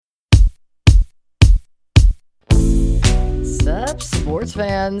Sup, sports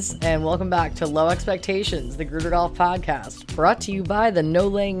fans, and welcome back to Low Expectations, the Gruder Golf Podcast, brought to you by the No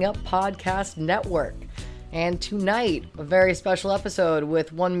Laying Up Podcast Network. And tonight, a very special episode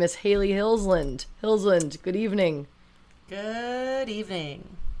with one Miss Haley Hillsland. Hillsland, good evening. Good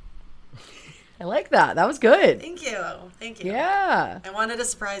evening. I like that. That was good. Thank you. Thank you. Yeah. I wanted to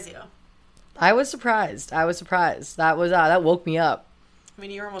surprise you. I was surprised. That was that woke me up. I mean,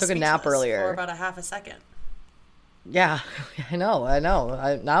 you were almost Took a nap earlier for about a half a second. Yeah, I know.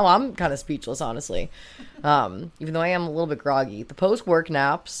 Now I'm kind of speechless, honestly. Even though I am a little bit groggy. The post-work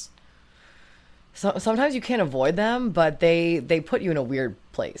naps, sometimes you can't avoid them, but they put you in a weird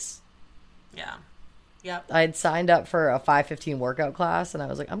place. Yeah. Yep. I'd signed up for a 5:15 workout class, and I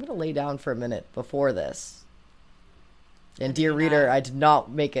was like, I'm going to lay down for a minute before this. And dear reader, I did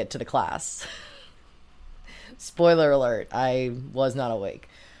not make it to the class. Spoiler alert, I was not awake.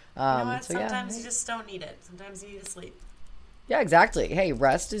 You know what? Sometimes you just don't need it. Sometimes you need to sleep. Yeah, exactly. Hey,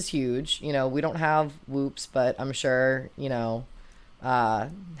 rest is huge. You know, we don't have whoops, but I'm sure, had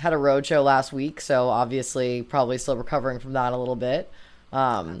a road show last week, so obviously probably still recovering from that a little bit.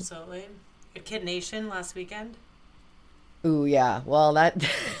 Absolutely. Good Kid Nation last weekend. Ooh, yeah. Well, that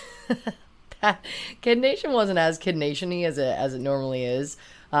Kid Nation wasn't as Kid Nation-y as it normally is.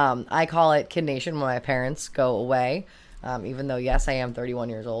 I call it Kid Nation when my parents go away. Even though, yes, I am 31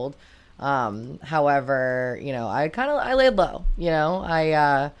 years old. However, I laid low,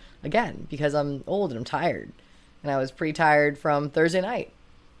 again, because I'm old and I'm tired. And I was pretty tired from Thursday night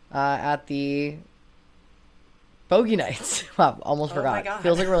at the Bogey Nights. Wow, almost forgot. My God.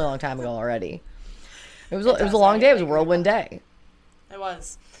 Feels like a really long time ago already. It was a long day. It was a whirlwind day. It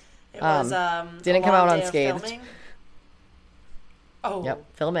was. It was didn't come out unscathed. Oh. Yep,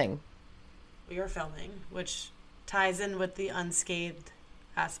 filming. We were filming, which ties in with the unscathed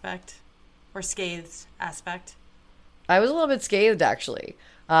aspect or scathed aspect. I was a little bit scathed actually,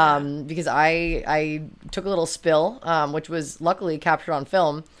 because I took a little spill, which was luckily captured on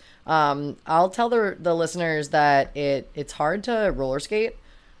film. I'll tell the listeners that it's hard to roller skate.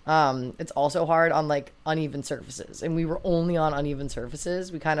 It's also hard on like uneven surfaces, and we were only on uneven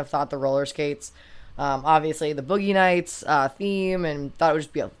surfaces. We kind of thought the roller skates, obviously the Boogie Nights theme, and thought it would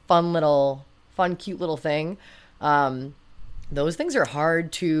just be a fun, cute little thing. Those things are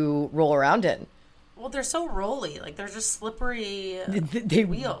hard to roll around in. Well, they're so rolly. Like, they're just slippery they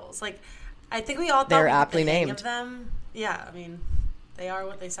wheels. Like, I think we all thought they're we got aptly the hang named of them. Yeah, I mean, they are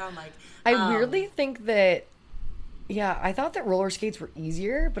what they sound like. I weirdly think that, yeah, I thought that roller skates were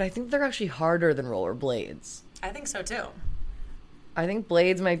easier, but I think they're actually harder than roller blades. I think so, too. I think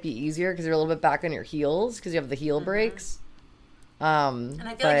blades might be easier because you're a little bit back on your heels because you have the heel brakes. And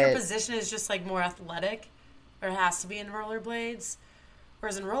I feel like your position is just, like, more athletic. Or it has to be in rollerblades.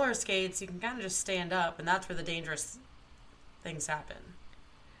 Whereas in roller skates, you can kind of just stand up, and that's where the dangerous things happen.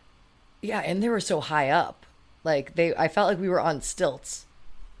 Yeah, and they were so high up. Like, I felt like we were on stilts.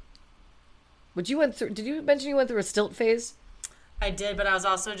 Did you mention you went through a stilt phase? I did, but I was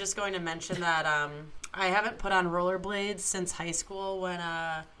also just going to mention that I haven't put on rollerblades since high school when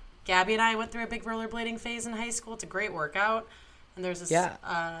Gabby and I went through a big rollerblading phase in high school. It's a great workout. And there's this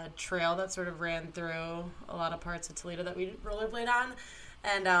trail that sort of ran through a lot of parts of Toledo that we rollerblade on.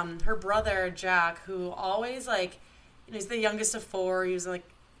 And her brother, Jack, who always, he's the youngest of four. He was,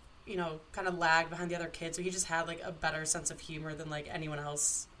 kind of lagged behind the other kids. So he just had, a better sense of humor than, anyone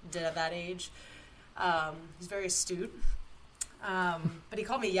else did at that age. He's very astute. But he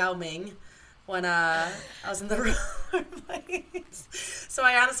called me Yao Ming when I was in the rollerblades. So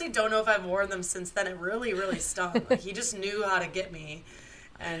I honestly don't know if I've worn them since then. It really, really stung. He just knew how to get me,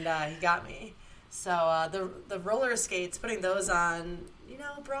 and he got me. So the roller skates, putting those on,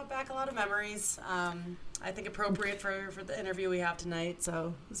 brought back a lot of memories. I think appropriate for the interview we have tonight,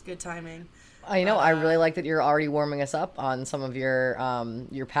 so it was good timing. I really like that you're already warming us up on some of your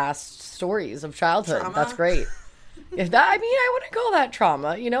past stories of childhood. Trauma? That's great. I wouldn't call that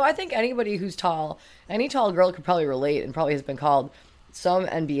trauma. I think anybody who's tall, any tall girl could probably relate and probably has been called some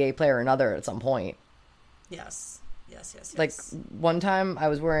NBA player or another at some point. Yes. Like one time I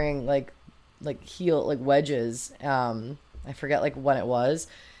was wearing heel wedges. I forget when it was,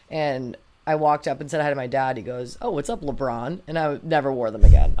 and I walked up and said hi to my dad. He goes, "Oh, what's up, LeBron?" And I never wore them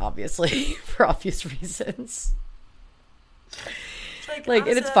again, obviously, for obvious reasons. And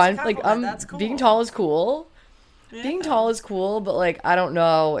it's fun. Cool. Being tall is cool. Yeah. Being tall is cool, but I don't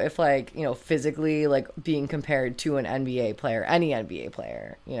know if physically being compared to an NBA player, any NBA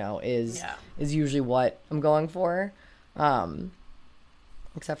player, is usually what I'm going for.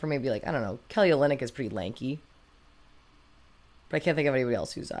 Except for maybe I don't know, Kelly Olynyk is pretty lanky. But I can't think of anybody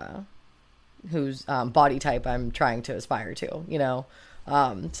else who's whose body type I'm trying to aspire to, you know.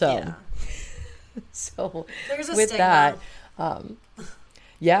 So Yeah. so There's a with stigma. that,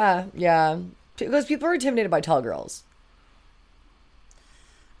 yeah, because people are intimidated by tall girls.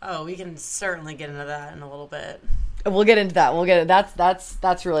 Oh, we can certainly get into that in a little bit. We'll get into that. We'll get it.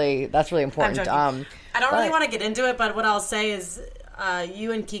 That's really important. joking. I don't really want to get into it, but what I'll say is,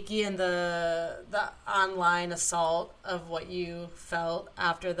 you and Kiki and the online assault of what you felt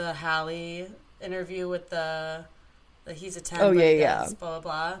after the Hallie interview with the he's a 10, Oh, but yeah, he yeah. does blah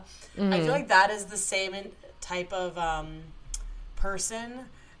blah blah. I feel like that is the same type of person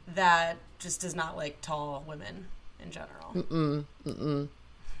that just does not like tall women in general.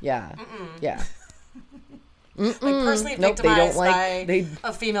 Yeah, yeah. Like personally Nope, they victimized don't like by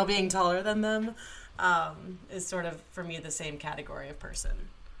a female being taller than them is sort of for me the same category of person.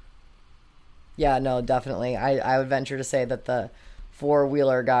 Yeah, no, definitely. I would venture to say that the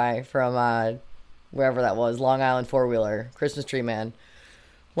four-wheeler guy from wherever that was, Long Island four-wheeler, Christmas Tree Man,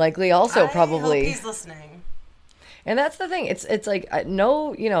 likely also I probably. hope he's listening. And that's the thing. It's like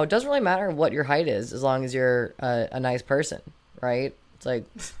no, you know, it doesn't really matter what your height is as long as you're a nice person, right? It's like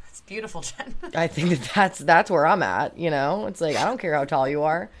It's beautiful, Jen. I think that's where I'm at. You know, it's like I don't care how tall you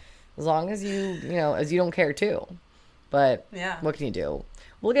are, as long as as you don't care too. But Yeah. what can you do?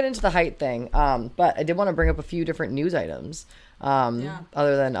 We'll get into the height thing. But I did want to bring up a few different news items.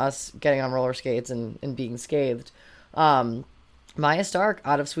 Other than us getting on roller skates and being scathed. Maya Stark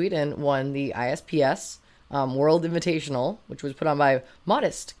out of Sweden won the ISPS World Invitational, which was put on by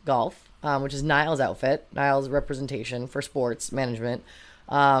Modest Golf, which is Niall's outfit, Niall's representation for sports management.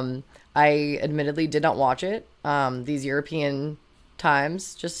 I admittedly did not watch it. These European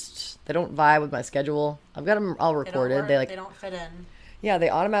times just they don't vibe with my schedule. I've got them all recorded. They don't fit in. Yeah,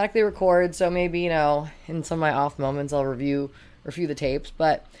 they automatically record, so maybe, in some of my off moments I'll review the tapes.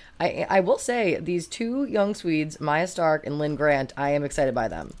 But I will say, these two young Swedes, Maya Stark and Lynn Grant, I am excited by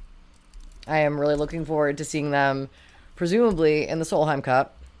them. I am really looking forward to seeing them, presumably, in the Solheim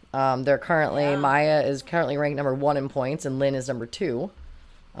Cup. Maya is currently ranked number 1 in points, and Lynn is number 2.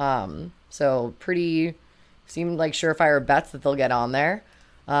 So seem like surefire bets that they'll get on there.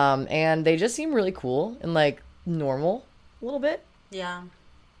 And they just seem really cool and, normal a little bit. Yeah.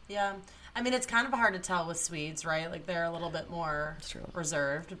 Yeah. I mean, it's kind of hard to tell with Swedes, right? Like, they're a little bit more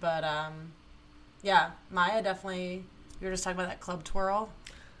reserved. But, yeah, Maya definitely... You were just talking about that club twirl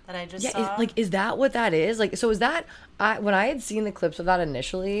that I just saw. Is that what that is? So is that... when I had seen the clips of that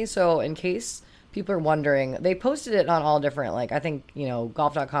initially, so in case people are wondering, they posted it on all different, I think,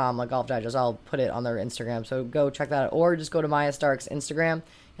 golf.com, Golf Digest, I'll put it on their Instagram. So go check that out. Or just go to Maya Stark's Instagram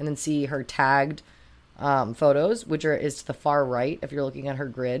and then see her tagged photos, which is to the far right if you're looking at her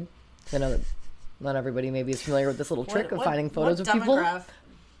grid. I know that not everybody maybe is familiar with this little trick of finding photos of people.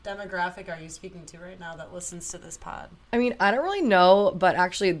 Demographic are you speaking to right now that listens to this pod? I mean, I don't really know, but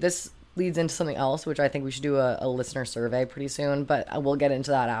actually this leads into something else, which I think we should do a listener survey pretty soon, but we'll get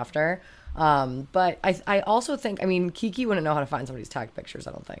into that after. But I also think, Kiki wouldn't know how to find somebody's tagged pictures,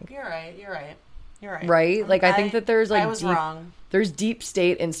 I don't think. You're right. Right? I think that there's I was wrong. There's deep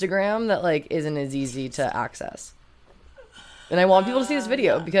state Instagram that isn't as easy to access. And I want people to see this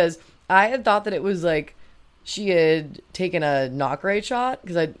video because I had thought that it was she had taken a knock right shot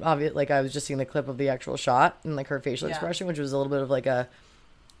because I was just seeing the clip of the actual shot and her facial expression, which was a little bit of a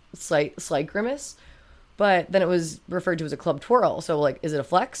slight grimace. But then it was referred to as a club twirl. So is it a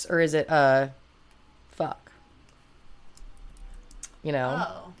flex or is it a fuck?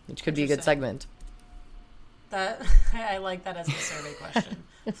 Which could be a good segment. That I like that as a survey question.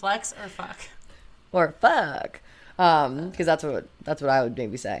 Flex or fuck? Or fuck. Because that's what I would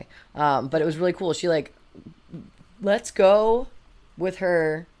maybe say. But it was really cool. She lets go with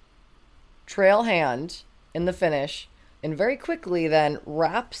her trail hand in the finish and very quickly then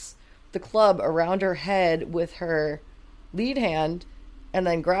wraps the club around her head with her lead hand and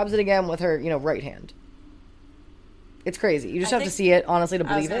then grabs it again with her, right hand. It's crazy. You just have to see it, honestly, to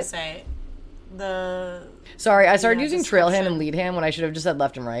believe it. Say, Sorry, I started using trail hand and lead hand when I should have just said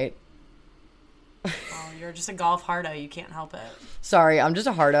left and right. Oh, you're just a golf hardo. You can't help it. Sorry, I'm just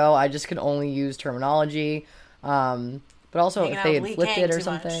a hardo. I just can only use terminology. But also, if they had flipped it or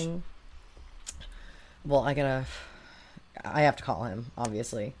something... Well, I have to call him,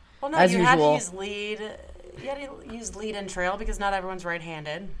 obviously. Well, no, as you usual. had to use lead. You had to use lead and trail because not everyone's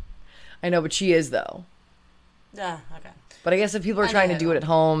right-handed. I know, but she is, though. Yeah, okay. But I guess if people are trying to do it at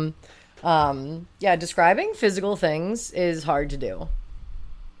home... describing physical things is hard to do.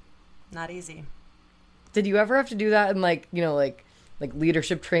 Not easy. Did you ever have to do that in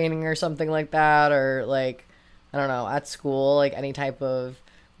leadership training or something like that, or I don't know, at school, any type of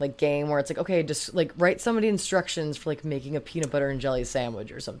like game where it's like, okay, just like write somebody instructions for like making a peanut butter and jelly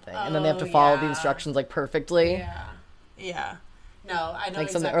sandwich or something, and then they have to follow the instructions like perfectly. Yeah. No, I know like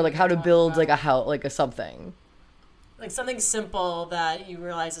something, exactly or like how to build like a house, like a something. Like something simple that you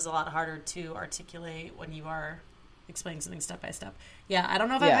realize is a lot harder to articulate when you are explaining something step by step. Yeah, I don't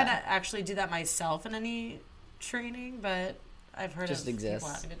know if I've had to actually do that myself in any training, but I've heard of people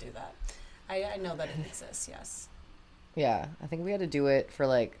having to do that. I know that it exists, yes. Yeah, I think we had to do it for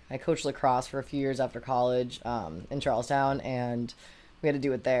like, I coached lacrosse for a few years after college in Charlestown, and we had to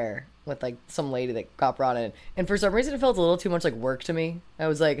do it there with like some lady that got brought in. And for some reason it felt a little too much like work to me. I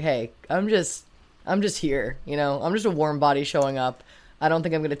was like, hey, I'm just here, you know? I'm just a warm body showing up. I don't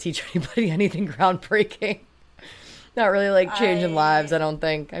think I'm going to teach anybody anything groundbreaking. Not really like changing lives, I don't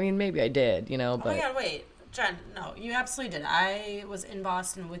think. I mean, maybe I did, you know, but... Oh my God, wait. Jen, no, you absolutely did. I was in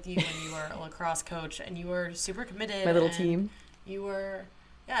Boston with you when you were a lacrosse coach, and you were super committed. My little team. You were,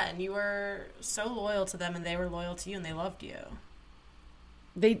 and you were so loyal to them, and they were loyal to you, and they loved you.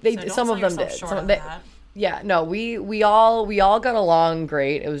 They so some of them did. Yeah, no, we all got along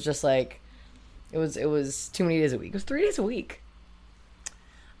great. It was just like, it was too many days a week. It was 3 days a week.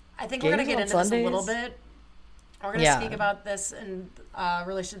 I think we're gonna get into this a little bit. We're gonna speak about this in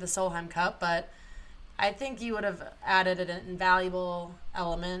relation to the Solheim Cup, but I think you would have added an invaluable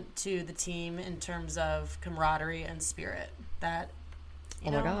element to the team in terms of camaraderie and spirit. That,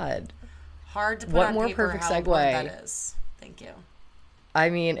 you know, my God, hard to put what on more paper perfect how segue that is. Thank you. I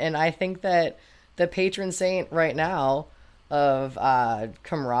mean, and I think that the patron saint right now of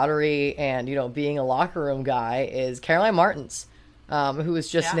camaraderie and, you know, being a locker room guy is Caroline Martins, who was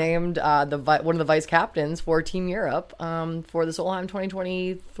just named one of the vice captains for Team Europe for the Solheim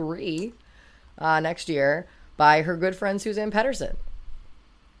 2023 next year by her good friend Suzanne Pettersson.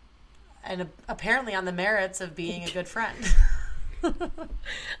 And apparently on the merits of being a good friend.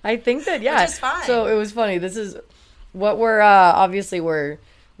 I think that, Which is fine. So it was funny. This is what we're obviously we're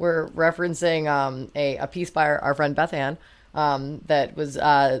referencing a piece by our friend Beth Ann that was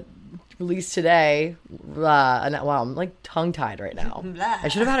released today. Wow, I'm like tongue-tied right now. I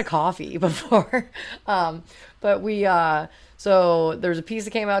should have had a coffee before. But we so there's a piece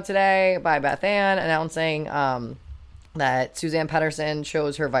that came out today by Beth Ann announcing that Suzanne Pettersson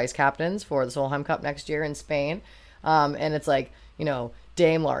chose her vice captains for the Solheim Cup next year in Spain. And it's like, you know,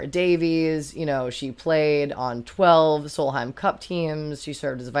 Dame Laura Davies, you know, she played on 12 Solheim Cup teams. She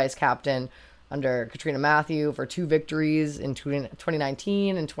served as vice captain under Katrina Matthew for 2 victories in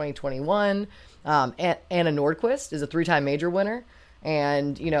 2019 and 2021. Anna Nordquist is a 3-time major winner.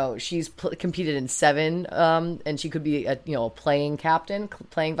 And, you know, she's competed in 7, and she could be a playing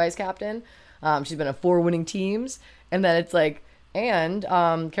vice captain. She's been on 4 winning teams. And then it's like, and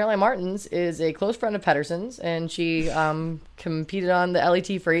Caroline Martins is a close friend of Pettersson's, and she competed on the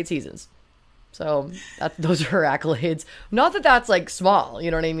LET for 8 seasons. So those are her accolades. Not that that's like small,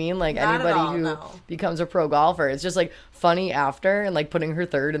 you know what I mean? Like Not anybody who becomes a pro golfer, it's just like funny after and like putting her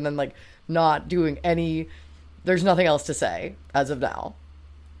third and then like not doing any. There's nothing else to say as of now.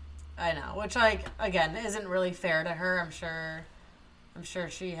 I know, which like again isn't really fair to her. I'm sure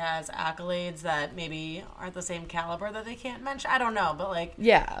she has accolades that maybe aren't the same caliber that they can't mention. I don't know, but like...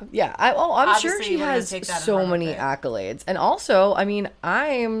 Yeah. I'm sure she has so many accolades. And also, I mean,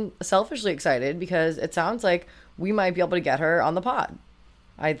 I'm selfishly excited because it sounds like we might be able to get her on the pod,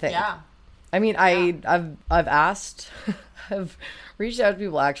 I think. Yeah. I mean, I've asked... I've reached out to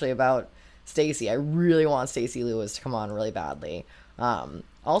people actually about Stacey. I really want Stacey Lewis to come on really badly.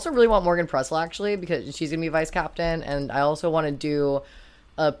 I also really want Morgan Pressel, actually, because she's going to be vice captain, and I also want to do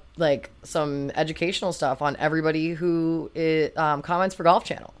some educational stuff on everybody who comments for Golf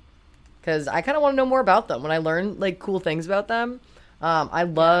Channel, because I kind of want to know more about them. When I learn like cool things about them, I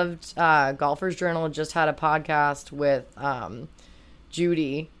loved Golfers Journal just had a podcast with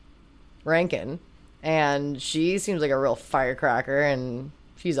Judy Rankin, and she seems like a real firecracker, and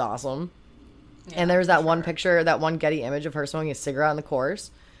she's awesome. Yeah, and there's that one picture, that one Getty image of her smoking a cigarette on the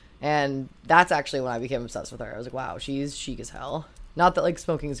course. And that's actually when I became obsessed with her. I was like, wow, she's chic as hell. Not that, like,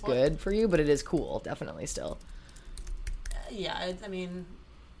 smoking is good for you, but it is cool, definitely, still. Yeah, I mean,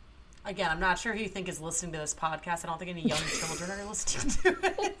 again, I'm not sure who you think is listening to this podcast. I don't think any young children are listening to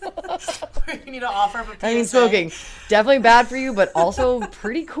it. You need to offer up a PSA. I mean, smoking, definitely bad for you, but also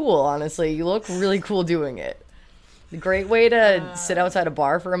pretty cool, honestly. You look really cool doing it. A great way to sit outside a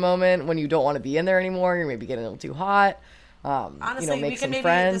bar for a moment when you don't want to be in there anymore. You're maybe getting a little too hot. Honestly, make some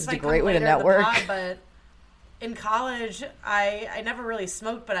friends. It's a great way to network. But in college, I never really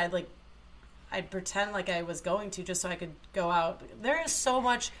smoked, but I'd pretend like I was going to just so I could go out. There is so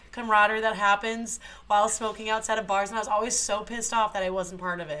much camaraderie that happens while smoking outside of bars, and I was always so pissed off that I wasn't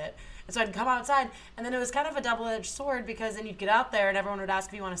part of it. And so I'd come outside, and then it was kind of a double-edged sword because then you'd get out there and everyone would ask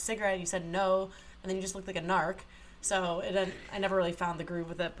if you want a cigarette, and you said no, and then you just looked like a narc. So I never really found the groove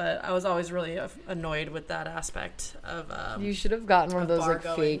with it, but I was always really annoyed with that aspect of you should have gotten one of those like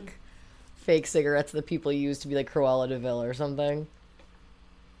going. fake cigarettes that people use to be like Cruella de Vil or something.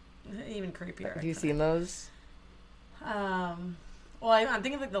 Even creepier. Have you seen those? Well, I'm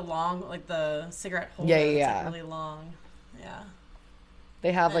thinking like the long, like the cigarette holder. Yeah. Like really long. Yeah.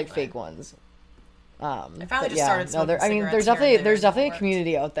 They have like fake ones. I finally just started smoking I mean, there's cigarettes definitely a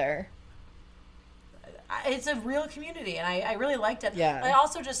community out there. It's a real community, and I really liked it. Yeah. I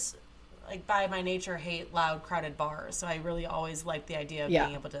also just, like, by my nature, hate loud, crowded bars, so I really always liked the idea of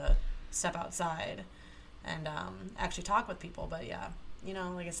being able to step outside and actually talk with people. But yeah, you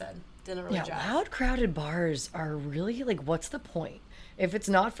know, like I said, didn't really jive. Loud, crowded bars are really like, what's the point? If it's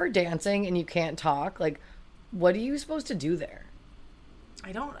not for dancing and you can't talk, like, what are you supposed to do there?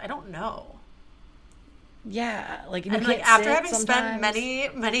 I don't know. Yeah, like, and like after having spent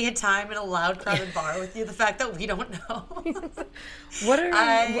many a time in a loud, crowded bar with you, the fact that we don't know.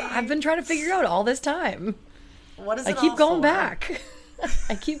 I've been trying to figure out all this time. What is I it keep all going for? back.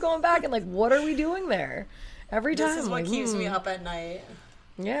 I keep going back and like, what are we doing there? Every time. This is what like, keeps me up at night.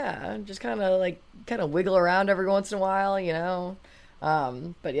 Yeah, just kind of wiggle around every once in a while, you know.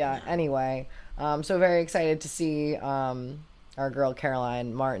 But yeah, anyway, so very excited to see our girl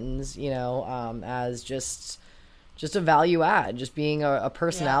Caroline Martins, you know, as just a value add, just being a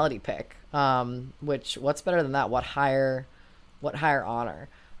personality pick. Which what's better than that? What higher honor?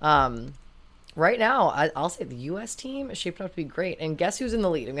 Right now, I'll say the U.S. team is shaping up to be great. And guess who's in the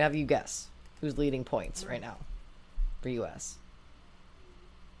lead? I'm gonna have you guess who's leading points right now for U.S.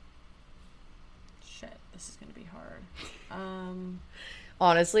 Shit, this is gonna be hard.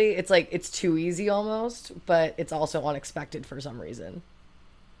 Honestly, it's like it's too easy almost, but it's also unexpected for some reason.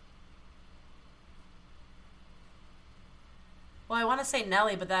 Well, I want to say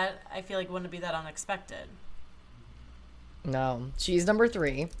Nelly, but that I feel like wouldn't be that unexpected. No, she's number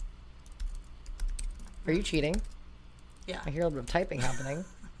 3. Are you cheating? Yeah. I hear a little bit of typing happening.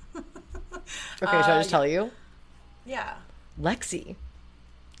 Okay, should I just tell you? Yeah. Lexi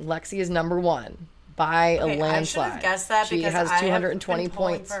is number 1 by a landslide. I should have guessed that because has 220 I have been pulling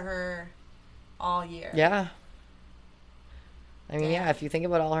points for her all year. Yeah. I mean, yeah, if you think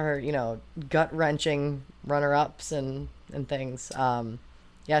about all her, you know, gut-wrenching runner-ups and things,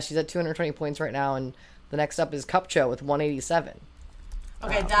 yeah, she's at 220 points right now, and the next up is Cupcho with 187.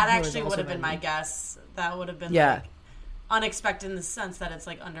 Okay, that actually would have been my guess. That would have been like unexpected in the sense that it's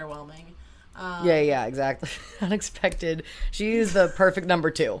like underwhelming. Yeah, exactly. Unexpected. She is the perfect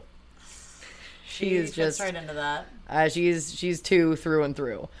number 2. She is just right into that. She's 2 through and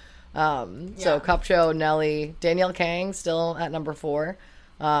through. So Cupcho, Nelly, Danielle Kang still at number 4.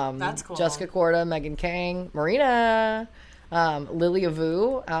 That's cool. Jessica Korda, Megan Kang, Marina, Lilia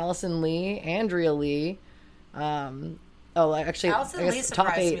Vu, Allison Lee, Andrea Lee. Actually, Allison I guess Lee the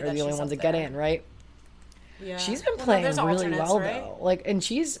top 8 me are that the only she's ones up that get there. in, right? Yeah. She's been playing really well, right? though. Like, and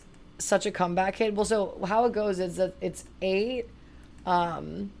she's such a comeback kid. Well, so how it goes is that it's 8,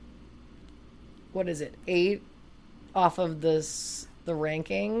 what is it? 8 off of the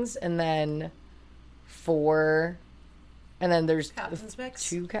rankings, and then 4, and then there's Captain's picks?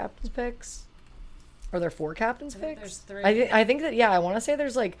 2 captain's picks. Are there 4 captain's picks? There's 3. I think that I want to say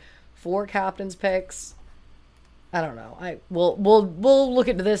there's like 4 captain's picks. I don't know. We'll look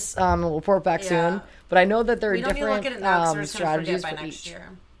into this. We'll report back soon. But I know that there are different strategies for each.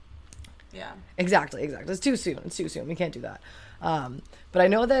 Year. Yeah. Exactly. It's too soon. We can't do that. But I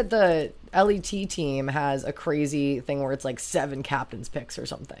know that the LET team has a crazy thing where it's like 7 captain's picks or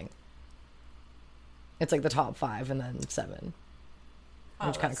something. It's like the top 5 and then 7. Which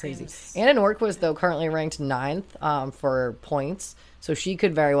is kind of crazy. Anna Nordquist, though, currently ranked 9th for points. So she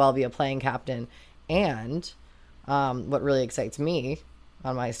could very well be a playing captain. And what really excites me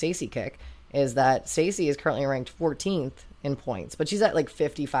on my Stacy kick is that Stacy is currently ranked 14th in points. But she's at like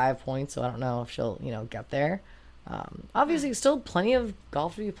 55 points, so I don't know if she'll, get there. Obviously, still plenty of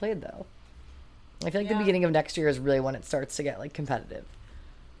golf to be played, though. I feel like the beginning of next year is really when it starts to get like competitive.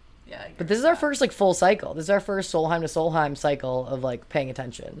 Yeah, but this is our first like full cycle. This is our first Solheim to Solheim cycle of like paying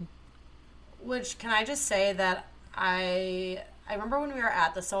attention. Which, can I just say that I remember when we were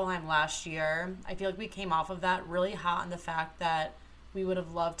at the Solheim last year, I feel like we came off of that really hot on the fact that we would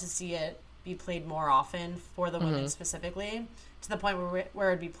have loved to see it be played more often for the women specifically, to the point where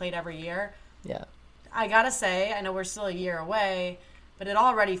it'd be played every year. Yeah. I gotta say, I know we're still a year away, but it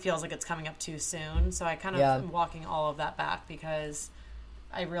already feels like it's coming up too soon. So I kind of am Yeah. walking all of that back because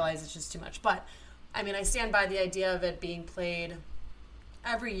I realize it's just too much. But I mean, I stand by the idea of it being played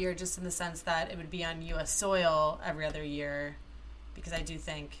every year, just in the sense that it would be on U.S. soil every other year, because I do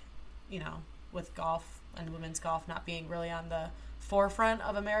think, you know, with golf and women's golf not being really on the forefront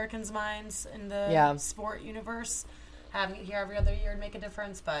of Americans' minds in the sport universe, having it here every other year would make a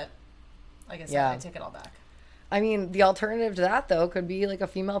difference. But like I said, I take it all back. I mean, the alternative to that, though, could be like a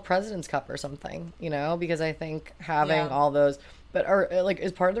female president's cup or something, you know, because I think having all those, but or like,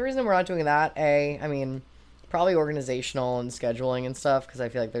 is part of the reason we're not doing that, I mean, probably organizational and scheduling and stuff, because I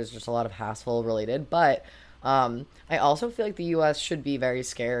feel like there's just a lot of hassle related. But I also feel like the U.S. should be very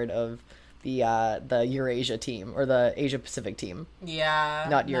scared of the Eurasia team or the Asia Pacific team. Yeah.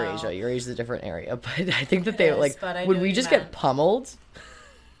 Not Eurasia. No. Eurasia's a different area. But I think that they, like, but I would knew we what just you get meant. pummeled?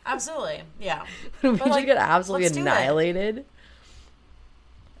 Absolutely. Yeah. Would we But, just like, get absolutely let's do it. annihilated?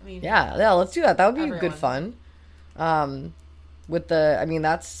 I mean, Yeah, let's do that. That would be good Everyone. fun. With the, I mean,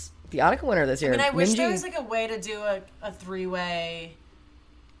 that's the Annika winner this year. I mean, I wish there Minjee- was like a way to do a three-way,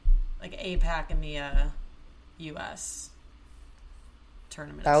 like APAC and the U.S.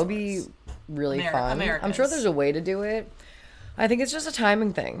 tournament. That of would be sorts. really fun. Americas. I'm sure there's a way to do it. I think it's just a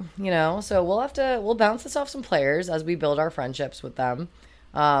timing thing, you know? So we'll bounce this off some players as we build our friendships with them.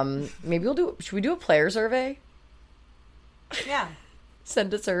 Maybe should we do a player survey? Yeah.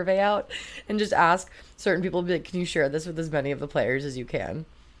 Send a survey out and just ask certain people, be like, can you share this with as many of the players as you can?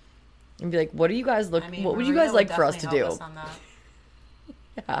 And be like, what do you guys I mean, what would you Marina guys like for us to definitely do? help us on that.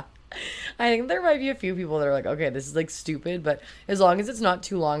 Yeah. I think there might be a few people that are like, okay, this is like stupid, but as long as it's not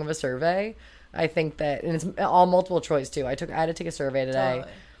too long of a survey, I think that, and it's all multiple choice too. I had to take a survey today,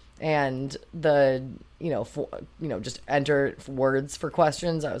 Totally. and just enter words for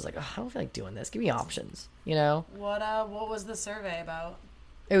questions. I was like, oh, I don't feel like doing this. Give me options, you know? What was the survey about?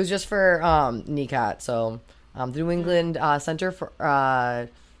 It was just for NECAT, so the New England Center for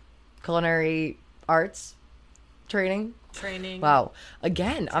Culinary Arts Training. Wow.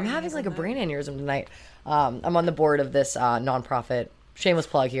 Again, I'm having like a brain aneurysm tonight. I'm on the board of this nonprofit, shameless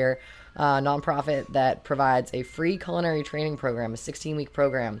plug here, nonprofit that provides a free culinary training program, a 16-week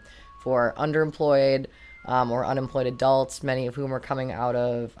program for underemployed or unemployed adults, many of whom are coming out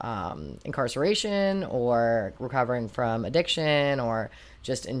of incarceration or recovering from addiction or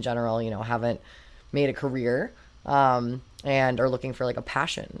just in general, you know, haven't made a career. And are looking for like a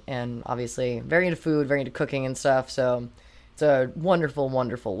passion, and obviously very into food, very into cooking and stuff. So it's a wonderful,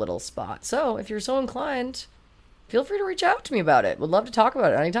 wonderful little spot. So if you're so inclined, feel free to reach out to me about it. Would love to talk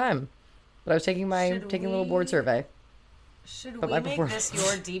about it anytime. But I was taking a little board survey. Should But we my make before- this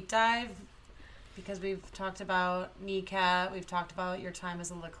your deep dive? Because we've talked about NECAT, we've talked about your time as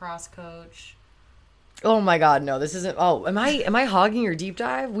a lacrosse coach. Oh my God, no, this isn't. Oh, am I hogging your deep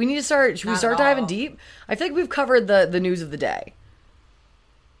dive? We need to start. Should we Not start at diving all. deep? I feel like we've covered the news of the day.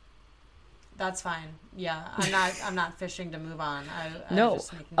 That's fine. Yeah, I'm not fishing to move on. I'm No.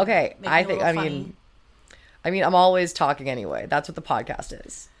 just making, Okay, making I it a think. little I funny. mean, I'm always talking anyway. That's what the podcast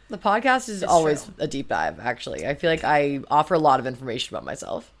is. The podcast is It's always true. a deep dive. Actually, I feel like I offer a lot of information about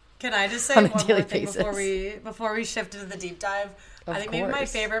myself. Can I just say on a one daily more thing basis. before we shift into the deep dive? Of I think maybe my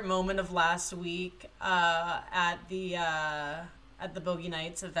course. favorite moment of last week at the Bogey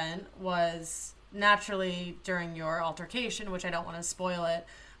Nights event was naturally during your altercation, which I don't want to spoil it.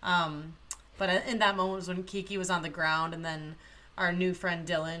 But in that moment was when Kiki was on the ground, and then our new friend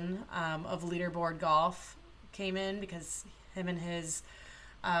Dylan of Leaderboard Golf came in, because him and his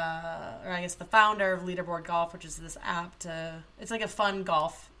or I guess the founder of Leaderboard Golf, which is this app it's like a fun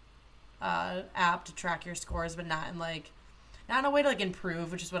golf app to track your scores, but not in a way to like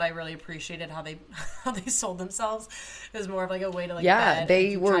improve, which is what I really appreciated how they sold themselves. It was more of like a way to like bet they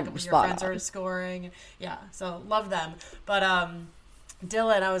and keep were track of what your spot friends on. are scoring. Yeah, so love them. But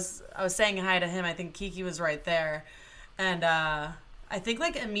Dylan, I was saying hi to him. I think Kiki was right there, and I think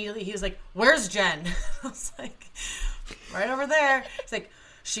like immediately he was like, "Where's Jen?" I was like, "Right over there." It's like,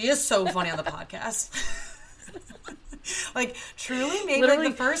 she is so funny on the podcast. Like, truly maybe Literally.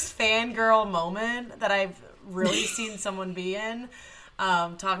 like the first fangirl moment that I've really seen someone be in,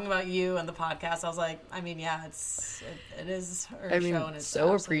 talking about you and the podcast. I was like, I mean, yeah, it is her I mean, show, and it's so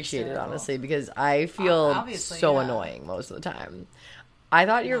absolutely appreciated, hysterical. honestly, because I feel Obviously, so yeah. annoying most of the time. I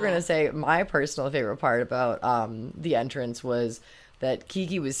thought you were going to say my personal favorite part about the entrance was that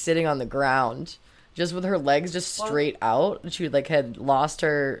Kiki was sitting on the ground just with her legs just straight out. She had lost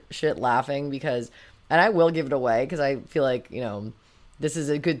her shit laughing because, and I will give it away because I feel like, you know, this is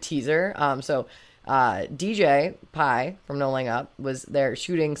a good teaser. So DJ Pie from No Laying Up was there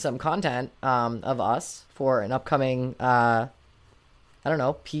shooting some content of us for an upcoming I don't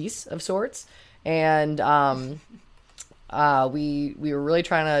know, piece of sorts. And we were really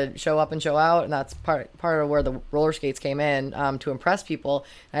trying to show up and show out, and that's part of where the roller skates came in, to impress people.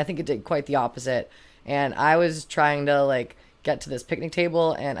 And I think it did quite the opposite. And I was trying to like get to this picnic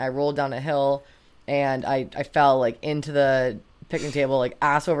table, and I rolled down a hill, and I fell like into the picnic table, like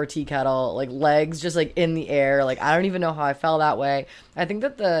ass over tea kettle, like legs just like in the air. Like I don't even know how I fell that way. I think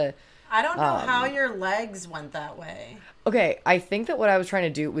that I don't know how your legs went that way. Okay, I think that what I was trying to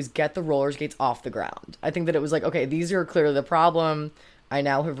do was get the roller skates off the ground. I think that it was like, okay, these are clearly the problem. I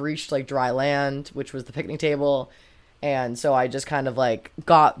now have reached like dry land, which was the picnic table. And so I just kind of like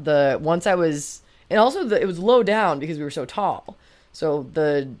got once I was, and also it was low down because we were so tall. So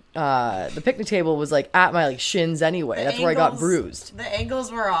the picnic table was like at my like shins anyway. That's where I got bruised. The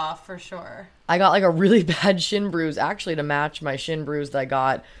angles were off for sure. I got like a really bad shin bruise actually to match my shin bruise that I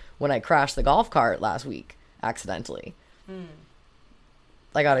got when I crashed the golf cart last week accidentally.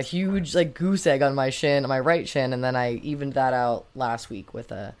 I got a huge like goose egg on my shin, on my right shin, and then I evened that out last week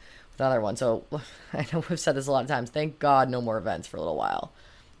with another one. So I know we've said this a lot of times. Thank God no more events for a little while.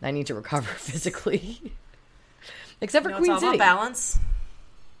 I need to recover physically. Except for Queen City. It's all City. about balance.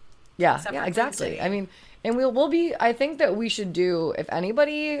 Yeah, exactly. I mean, and we'll be, I think that we should do, if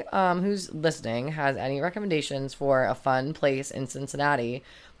anybody who's listening has any recommendations for a fun place in Cincinnati,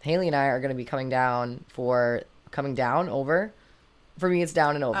 Haley and I are going to be coming down over. For me, it's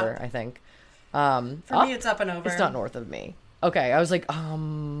down and over, I think. For me, it's up and over. It's not north of me. Okay, I was like,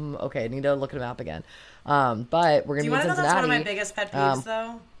 okay, I need to look at a map again. But we're going to be in Cincinnati. Do you want to know that's one of my biggest pet peeves,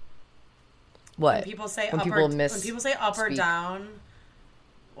 though? What? When people say up or down,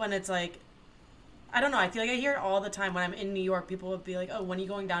 when it's like, I don't know, I feel like I hear it all the time when I'm in New York. People would be like, oh, when are you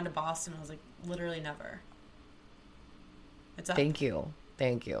going down to Boston? I was like, literally never. It's up. Thank you.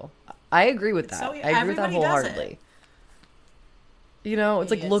 I agree with that. So, I agree with that wholeheartedly. You know, it's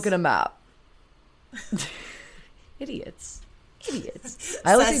like, look at a map. Idiots.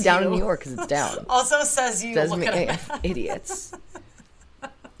 I always say down in New York because it's down. Also says you, look at a map. Idiots.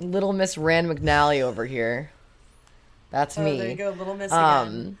 Little Miss Rand McNally over here. That's me. There you go, Little Miss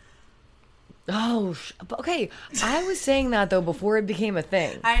again. Okay. I was saying that, though, before it became a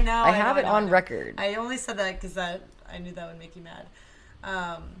thing. I know. I have it on record. I only said that because I knew that would make you mad.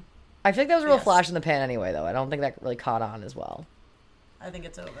 I feel like that was a real flash in the pan anyway, though. I don't think that really caught on as well. I think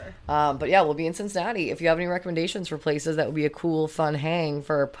it's over. But yeah, we'll be in Cincinnati. If you have any recommendations for places that would be a cool, fun hang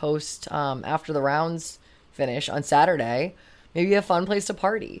for post after the rounds finish on Saturday, maybe a fun place to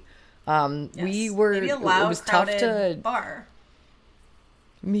party. Yes. Maybe a loud, it was tough to bar.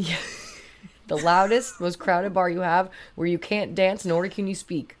 The loudest, most crowded bar you have where you can't dance nor can you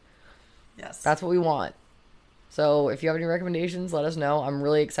speak. Yes. That's what we want. So if you have any recommendations, let us know. I'm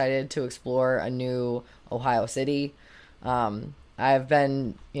really excited to explore a new Ohio City. I've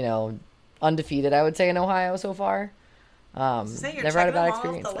been, undefeated, I would say, in Ohio so far. Never had a bad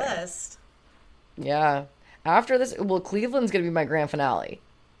experience off the there. List. Yeah. After this, Cleveland's going to be my grand finale.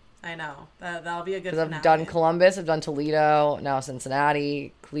 I know. That'll be a good finale. Because I've done Columbus, I've done Toledo, now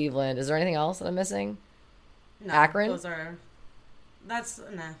Cincinnati, Cleveland. Is there anything else that I'm missing? No, Akron?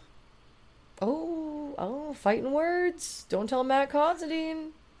 Nah. Oh, fighting words. Don't tell Matt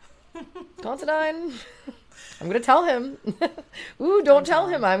Considine. Considine. I'm going to tell him. Ooh, don't tell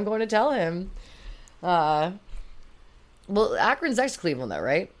him. I'm going to tell him. Well, Akron's next to Cleveland, though,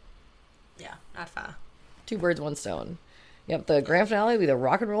 right? Yeah, not far. 2 birds, 1 stone. Yep, the grand finale will be the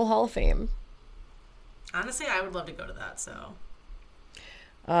Rock and Roll Hall of Fame. Honestly, I would love to go to that, so.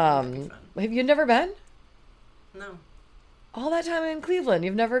 Have you never been? No. All that time in Cleveland,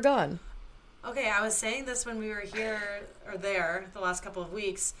 you've never gone. Okay, I was saying this when we were here or there the last couple of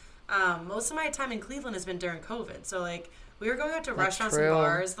weeks. Most of my time in Cleveland has been during COVID. So, like, we were going out to restaurants and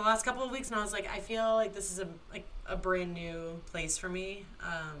bars the last couple of weeks, and I was like, I feel like this is a brand new place for me.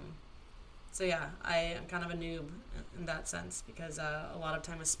 So, yeah, I am kind of a noob in that sense because a lot of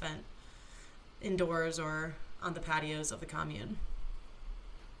time was spent indoors or on the patios of the commune.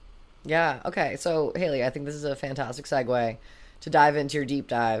 Yeah, okay. So, Haley, I think this is a fantastic segue to dive into your deep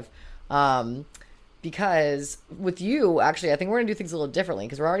dive. Because with you, actually, I think we're going to do things a little differently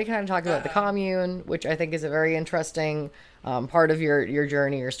because we're already kind of talking about the commune, which I think is a very interesting part of your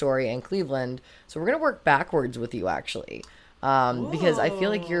journey, your story in Cleveland. So we're going to work backwards with you, actually, because I feel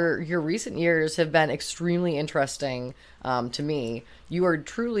like your recent years have been extremely interesting to me. You are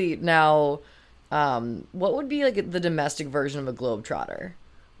truly now, what would be like the domestic version of a globetrotter?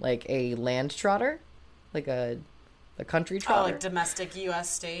 Like a land trotter? Like a country trotter? Oh, like domestic U.S.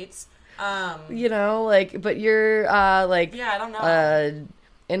 states? But you're like, yeah, I don't know.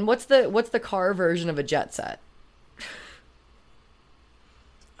 And what's the car version of a jet set?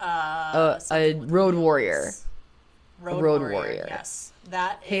 A road warrior. Road warrior. Yes.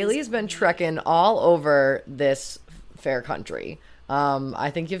 Haley's been trekking all over this fair country.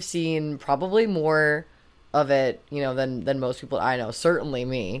 I think you've seen probably more of it, than most people I know. Certainly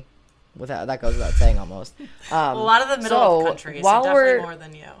me. That goes without saying almost. A lot of the middle of the country, so definitely more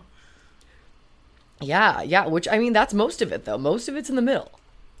than you. Yeah. Which, I mean, that's most of it, though. Most of it's in the middle,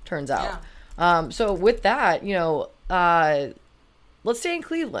 turns out. Yeah. So with that, let's stay in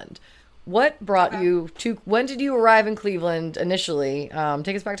Cleveland. What brought you to... When did you arrive in Cleveland initially?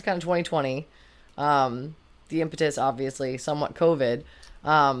 Take us back to kind of 2020. The impetus, obviously, somewhat COVID.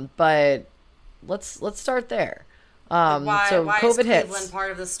 But let's start there. Why COVID is Cleveland hits.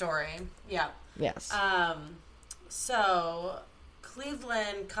 Part of the story? Yeah. Yes. So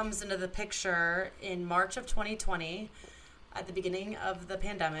Cleveland comes into the picture in March of 2020, at the beginning of the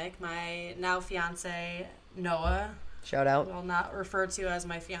pandemic. My now fiance, Noah, shout out, will not refer to as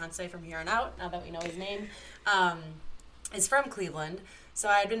my fiance from here on out, now that we know his name, is from Cleveland. So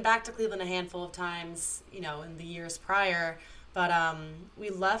I had been back to Cleveland a handful of times, in the years prior, but we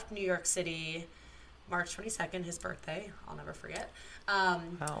left New York City March 22nd, his birthday, I'll never forget,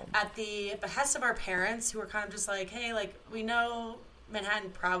 wow. At the behest of our parents, who were kind of just like, hey, we know Manhattan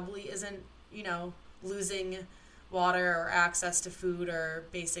probably isn't, losing water or access to food or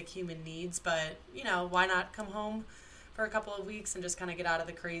basic human needs, but, why not come home for a couple of weeks and just kind of get out of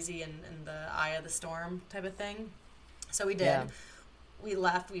the crazy and the eye of the storm type of thing. So we did. Yeah. We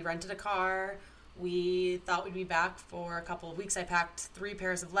left. We rented a car. We thought we'd be back for a couple of weeks. I packed 3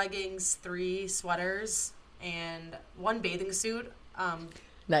 pairs of leggings, 3 sweaters, and 1 bathing suit.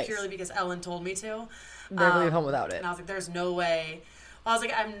 Nice. Purely because Ellen told me to. Never leave home without it. And I was like, there's no way. I was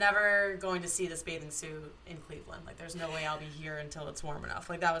like, I'm never going to see this bathing suit in Cleveland. There's no way I'll be here until it's warm enough.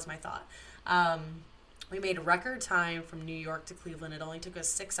 That was my thought. We made record time from New York to Cleveland. It only took us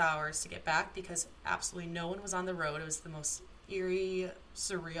 6 hours to get back because absolutely no one was on the road. It was the most eerie,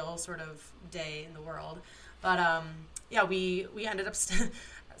 surreal sort of day in the world. But we ended up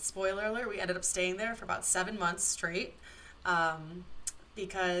spoiler alert, we ended up staying there for about 7 months straight,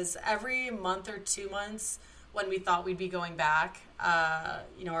 because every month or 2 months when we thought we'd be going back,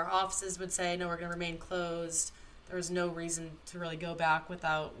 our offices would say, no, we're going to remain closed. There was no reason to really go back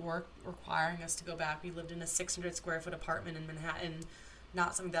without work requiring us to go back. We lived in a 600 square foot apartment in Manhattan,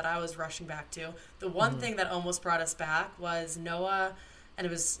 not something that I was rushing back to. The one thing that almost brought us back was Noah, and it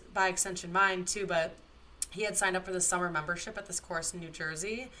was by extension mine too, but he had signed up for the summer membership at this course in New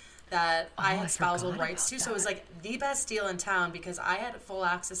Jersey that I had spousal rights to. So it was the best deal in town because I had full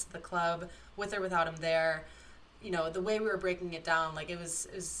access to the club with or without him there. The way we were breaking it down, it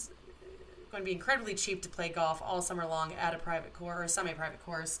was going to be incredibly cheap to play golf all summer long at a private course or a semi-private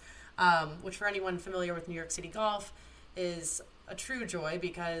course, which for anyone familiar with New York City golf is a true joy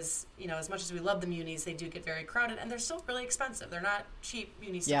because, as much as we love the munis, they do get very crowded and they're still really expensive. They're not cheap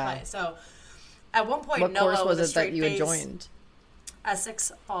munis to play. So at one point, what Noah course was it that you had joined?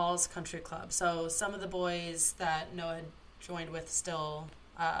 Essex Falls Country Club. So some of the boys that Noah had joined with still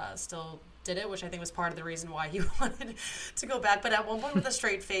did it, which I think was part of the reason why he wanted to go back. But at one point with a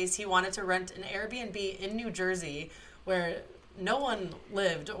straight face, he wanted to rent an Airbnb in New Jersey where no one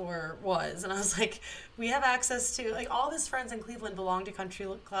lived or was. And I was like, we have access to, all his friends in Cleveland belong to country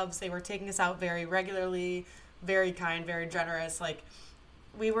clubs. They were taking us out very regularly, very kind, very generous.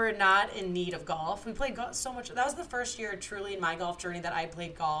 We were not in need of golf. We played golf so much. That was the first year truly in my golf journey that I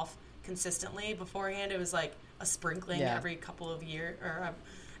played golf consistently. Beforehand, it was a sprinkling every couple of years or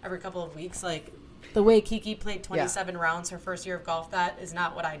every couple of weeks. The way Kiki played 27 rounds her first year of golf, that is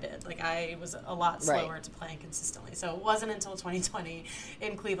not what I did. I was a lot slower to playing consistently. So it wasn't until 2020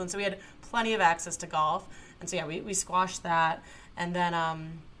 in Cleveland. So we had plenty of access to golf. And so, we squashed that. And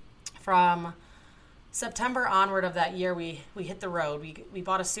then from September onward of that year, we hit the road. We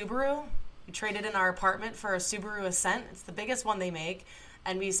bought a Subaru. We traded in our apartment for a Subaru Ascent. It's the biggest one they make.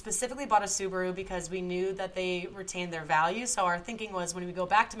 And we specifically bought a Subaru because we knew that they retained their value. So our thinking was when we go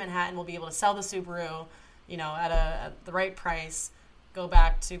back to Manhattan, we'll be able to sell the Subaru, at the right price, go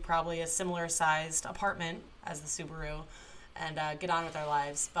back to probably a similar sized apartment as the Subaru and get on with our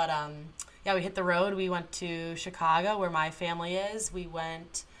lives. But we hit the road. We went to Chicago where my family is. We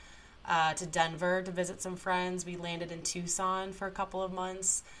went to Denver to visit some friends. We landed in Tucson for a couple of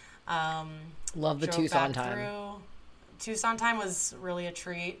months. Love the Tucson time. Tucson time was really a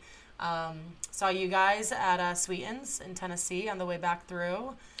treat. Saw you guys at Sweetens in Tennessee on the way back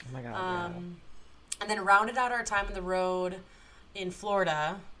through. Oh my God, And then rounded out our time on the road in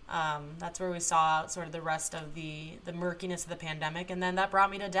Florida. That's where we saw sort of the rest of the murkiness of the pandemic. And then that brought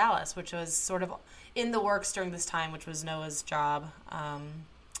me to Dallas, which was sort of in the works during this time, which was Noah's job.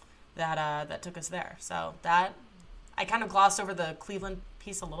 that took us there. So that I kind of glossed over the Cleveland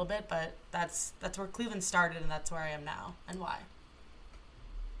piece a little bit, but that's where Cleveland started, and that's where I am now, and why.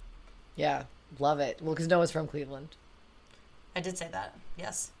 Yeah, love it. Well, because Noah's from Cleveland. I did say that.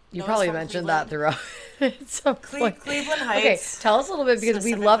 Yes. You Noah's probably from mentioned Cleveland. that throughout at some point. Cleveland Heights. Okay, tell us a little bit, because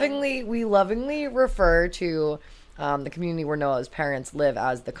we specifically. lovingly refer to the community where Noah's parents live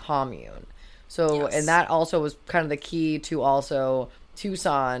as the commune. So, Yes. and that also was kind of the key to also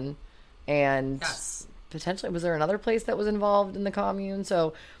Tucson, and Yes. potentially, was there another place that was involved in the commune?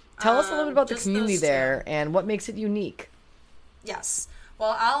 So tell us a little bit about the just community those two. there and what makes it unique. Yes.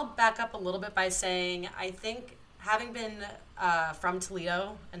 Well, I'll back up a little bit by saying I think having been from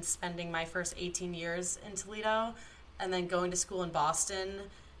Toledo and spending my first 18 years in Toledo and then going to school in Boston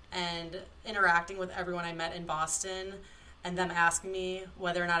and interacting with everyone I met in Boston and them asking me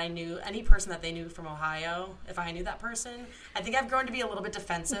whether or not I knew any person that they knew from Ohio, if I knew that person, I think I've grown to be a little bit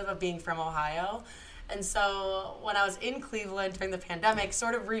defensive of being from Ohio. And so when I was in Cleveland during the pandemic,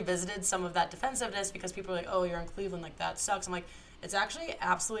 sort of revisited some of that defensiveness because people are like, oh, you're in Cleveland, like that sucks. I'm like, it's actually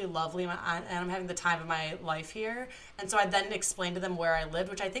absolutely lovely, and I'm having the time of my life here. And so I then explained to them where I lived,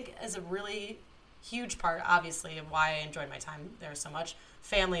 which I think is a really huge part, obviously, of why I enjoyed my time there so much.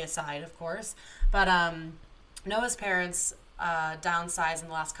 Family aside, of course. But Noah's parents downsized in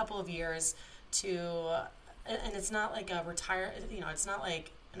the last couple of years to, and it's not like a it's not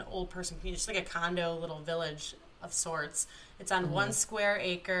like an old person community, it's like a condo little village of sorts. It's on 1 square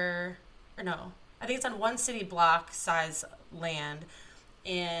acre, or no, I think it's on 1 city block size land.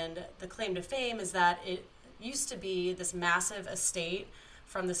 And the claim to fame is that it used to be this massive estate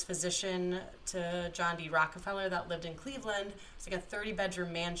from this physician to John D. Rockefeller that lived in Cleveland. It's like a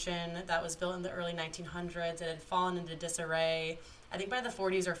 30-bedroom mansion that was built in the early 1900s. It had fallen into disarray. I think by the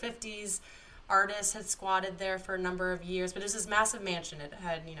 40s or 50s, artists had squatted there for a number of years. But it was this massive mansion. It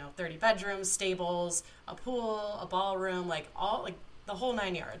had, 30 bedrooms, stables, a pool, a ballroom, like the whole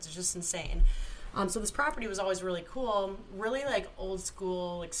 9 yards. It's just insane. So this property was always really cool, really like old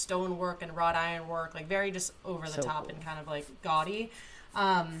school, like stonework and wrought iron work, like very just over the top cool. and kind of like gaudy.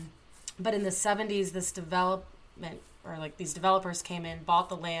 But in the 70s, this development, or like these developers came in, bought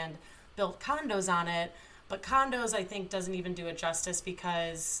the land, built condos on it. But condos, I think, doesn't even do it justice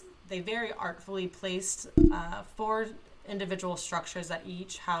because they very artfully placed 4 individual structures that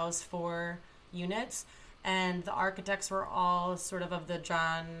each house 4 units. And the architects were all sort of the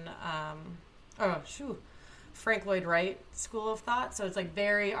Frank Lloyd Wright school of thought. So it's like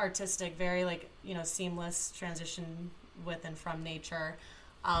very artistic, very like, seamless transition with and from nature.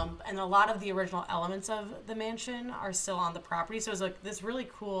 And a lot of the original elements of the mansion are still on the property. So it's like this really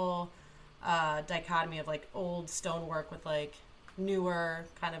cool dichotomy of like old stonework with like newer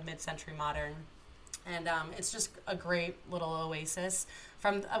kind of mid-century modern. And it's just a great little oasis.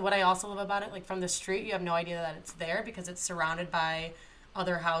 From what I also love about it, like from the street, you have no idea that it's there because it's surrounded by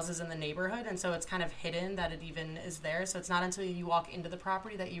other houses in the neighborhood, and so it's kind of hidden that it even is there. So it's not until you walk into the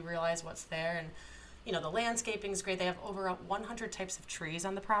property that you realize what's there. And the landscaping is great. They have over 100 types of trees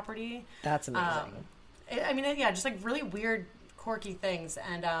on the property. That's amazing. Just like really weird, quirky things.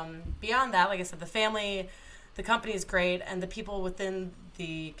 And beyond that, like I said, the company is great, and the people within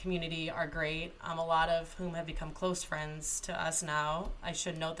the community are great. A lot of whom have become close friends to us now. I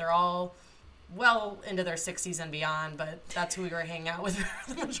should note they're all well into their 60s and beyond, but that's who we were hanging out with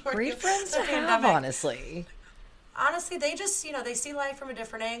for the majority Great of friends the to have, pandemic. honestly. Honestly, they just, they see life from a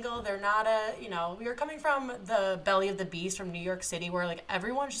different angle. They're not we were coming from the belly of the beast from New York City where, like,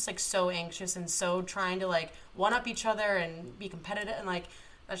 everyone's just, like, so anxious and so trying to, like, one-up each other and be competitive. And, like,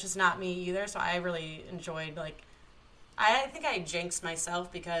 that's just not me either. So I really enjoyed, like, I think I jinxed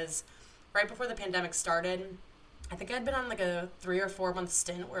myself because right before the pandemic started, I think I'd been on like a 3 or 4 month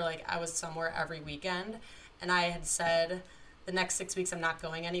stint where like I was somewhere every weekend, and I had said the next 6 weeks I'm not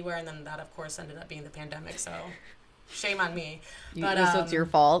going anywhere, and then that of course ended up being the pandemic. So shame on me. But so it's your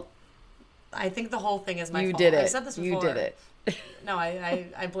fault. I think the whole thing is my fault. You did it. I said this before. You did it. No,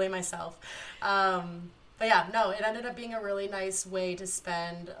 I blame myself. But yeah, no, it ended up being a really nice way to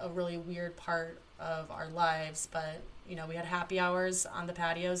spend a really weird part of our lives. But we had happy hours on the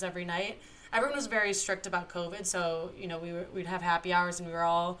patios every night. Everyone was very strict about COVID, so, we'd have happy hours and we were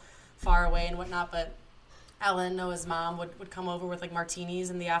all far away and whatnot, but Ellen, Noah's mom, would come over with, like, martinis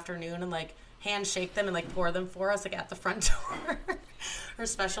in the afternoon and, like, handshake them and, like, pour them for us, like, at the front door. Her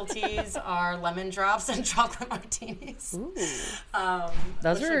specialties are lemon drops and chocolate martinis. Ooh.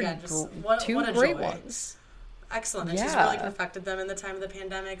 Those are two great joy. ones. Excellent, and she's really perfected them in the time of the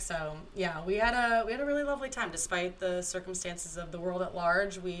pandemic. So yeah, we had a really lovely time despite the circumstances of the world at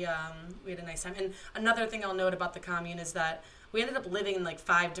large. We had a nice time. And another thing I'll note about the commune is that we ended up living in like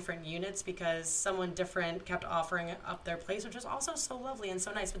 5 different units because someone different kept offering up their place, which was also so lovely and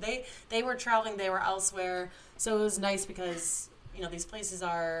so nice. But they were traveling, they were elsewhere, so it was nice because, you know, these places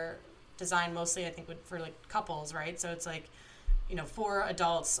are designed mostly, I think, for like couples, right? So it's like, you know, 4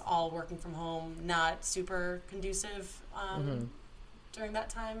 adults all working from home, not super conducive during that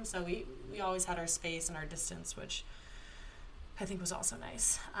time. So we always had our space and our distance, which I think was also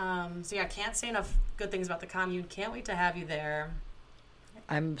nice. So yeah, can't say enough good things about the commune. Can't wait to have you there.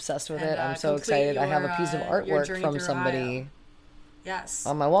 I'm obsessed with it. I'm so excited. I have a piece of artwork from somebody. Ohio. Yes.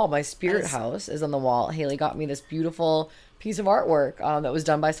 On my wall. My spirit house is on the wall. Haley got me this beautiful piece of artwork that was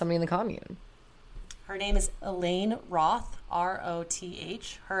done by somebody in the commune. Her name is Elaine Roth,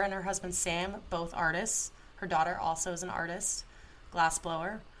 R-O-T-H. Her and her husband Sam, both artists. Her daughter also is an artist,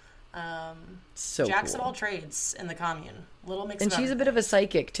 glassblower. So Jacks cool. of all trades in the commune. Little mix. And of she's everything. a bit of a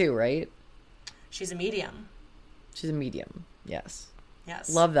psychic too, right? She's a medium. She's a medium. Yes.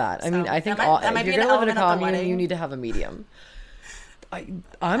 Yes. Love that. So I mean, I think that if might be you're an gonna live in a element of the commune, wedding. you need to have a medium. I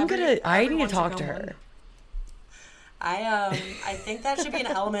need to talk to her. I think that should be an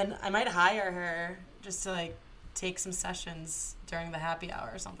element. I might hire her just to like take some sessions during the happy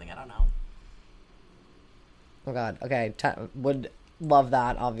hour or something. I don't know. Oh God. Okay. Would love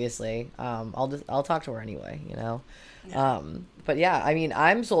that. Obviously. I'll talk to her anyway. You know. Yeah. But yeah, I mean,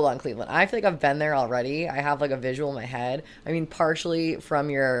 I'm sold on Cleveland. I feel like I've been there already. I have like a visual in my head. I mean, partially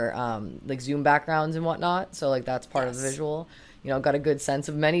from your like Zoom backgrounds and whatnot. So like that's part of the visual. You know, got a good sense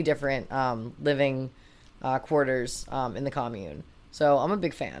of many different living quarters in the commune. So I'm a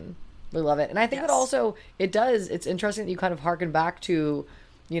big fan. We love it. And I think that also it's interesting that you kind of harken back to,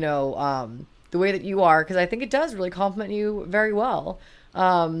 you know, the way that you are, because I think it does really compliment you very well.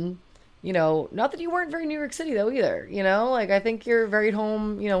 You know, not that you weren't very New York City though either, you know, like I think you're very at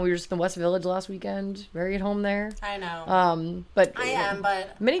home. You know, we were just in the West Village last weekend, very at home there. I know. But I am,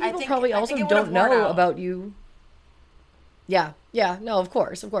 but many people probably also don't know about you. Yeah. No, of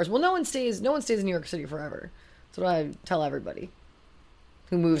course. Well, no one stays in New York City forever. That's what I tell everybody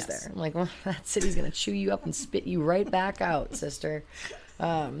who moves there. I'm like, well, that city's going to chew you up and spit you right back out, sister. You're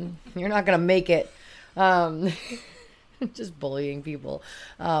not going to make it. Just bullying people.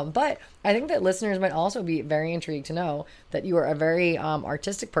 But I think that listeners might also be very intrigued to know that you are a very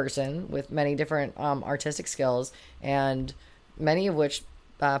artistic person with many different artistic skills, and many of which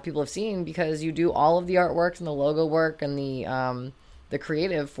people have seen because you do all of the artworks and the logo work and the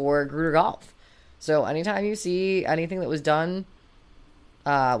creative for Gruder Golf. So anytime you see anything that was done,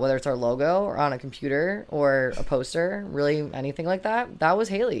 whether it's our logo or on a computer or a poster, really anything like that, that was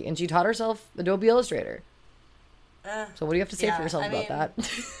Haley, and she taught herself Adobe Illustrator. So what do you have to say for yourself about that?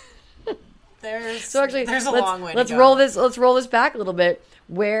 There's a long way to go. Let's roll this back a little bit.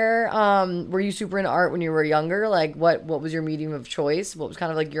 Where were you super into art when you were younger? Like what was your medium of choice? What was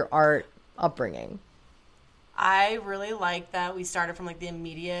kind of like your art upbringing? I really like that we started from like the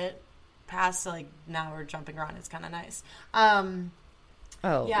immediate past to like now we're jumping around. It's kind of nice. I'm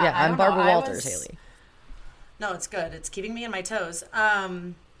Barbara Walters, Haley. No, it's good. It's keeping me in my toes. I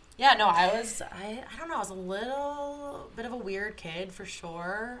don't know, I was a little bit of a weird kid for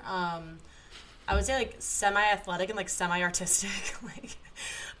sure. I would say like semi-athletic and like semi-artistic, like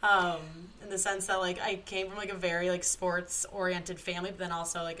in the sense that like I came from like a very like sports-oriented family, but then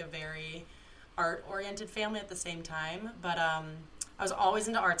also like a very art-oriented family at the same time. But I was always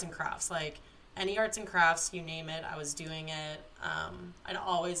into arts and crafts, like any arts and crafts, you name it, I was doing it. I'd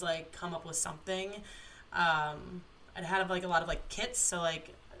always like come up with something. I'd have like a lot of like kits, so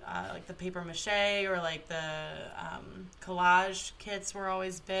like the paper mache or like the collage kits were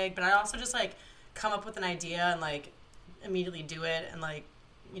always big, but I also just like come up with an idea and like immediately do it and like,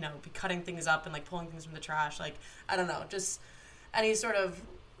 you know, be cutting things up and like pulling things from the trash. Like, I don't know, just any sort of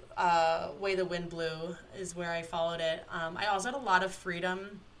way the wind blew is where I followed it. I also had a lot of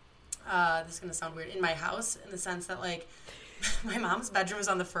freedom. This is going to sound weird, in my house, in the sense that like my mom's bedroom was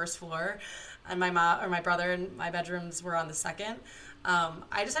on the first floor and my brother and my bedrooms were on the second.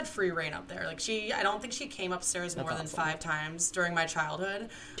 I just had free reign up there. Like I don't think she came upstairs more than 5 times during my childhood.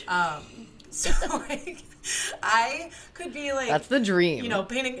 So like, I could be like, that's the dream, you know,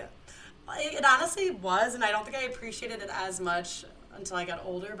 painting. It honestly was, and I don't think I appreciated it as much until I got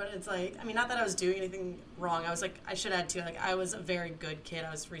older. But it's like, I mean, not that I was doing anything wrong. I was like, I should add too. Like, I was a very good kid. I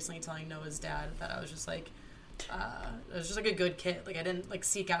was recently telling Noah's dad that I was just like, I was just like a good kid. Like I didn't like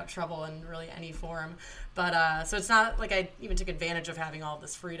seek out trouble in really any form. But so it's not like I even took advantage of having all of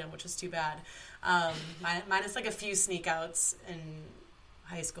this freedom, which is too bad. Minus like a few sneak outs in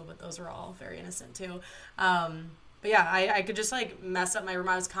high school, but those were all very innocent too. But yeah, I could just like mess up my room.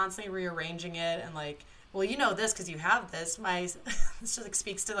 I was constantly rearranging it and like well, you know this because you have this. This just like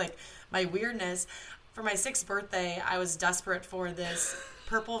speaks to like my weirdness. For my 6th birthday, I was desperate for this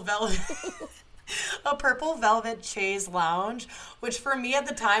purple velvet, a purple velvet chaise lounge, which for me at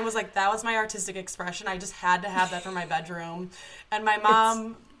the time was like, that was my artistic expression. I just had to have that for my bedroom. And my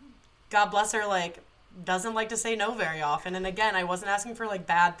mom, God bless her, like, doesn't like to say no very often. And again, I wasn't asking for like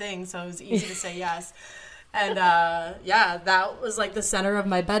bad things, so it was easy to say yes. And yeah, that was like the center of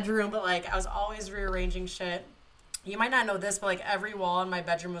my bedroom. But like, I was always rearranging shit. You might not know this, but like every wall in my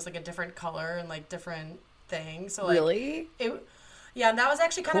bedroom was like a different color and like different things. So like, really? Yeah, and that was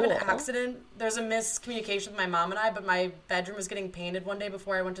actually kind of an accident. There's a miscommunication with my mom and I, but my bedroom was getting painted one day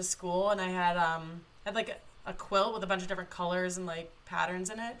before I went to school, and I had like a quilt with a bunch of different colors and like patterns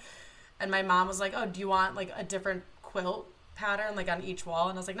in it. And my mom was like, "Oh, do you want like a different quilt pattern like on each wall?"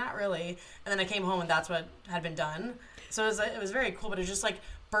 And I was like, "Not really." And then I came home and that's what had been done. So it was very cool, but it was just like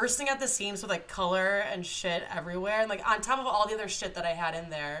bursting at the seams with like color and shit everywhere, and like on top of all the other shit that I had in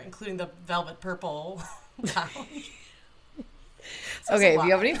there, including the velvet purple lounge. So okay, if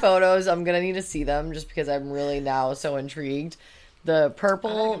you have any photos, I'm gonna need to see them just because I'm really now so intrigued. The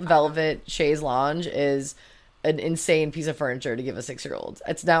purple velvet chaise lounge is an insane piece of furniture to give a 6-year-old.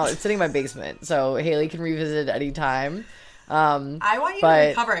 It's sitting in my basement, so Haley can revisit it anytime. I want you to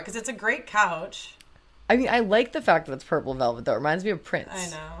recover it because it's a great couch. I mean, I like the fact that it's purple velvet, though. It reminds me of Prince. I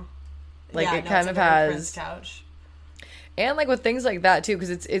know. Like, yeah, it kind of has Prince couch. And like with things like that too,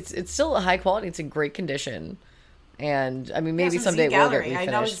 because it's still a high quality. It's in great condition, and I mean maybe someday we'll get refinished. I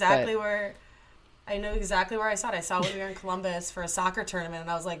know exactly where. I know exactly where I saw it. I saw it when we were in Columbus for a soccer tournament, and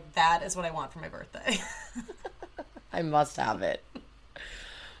I was like, "That is what I want for my birthday." I must have it.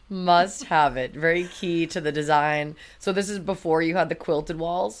 Must have it. Very key to the design. So this is before you had the quilted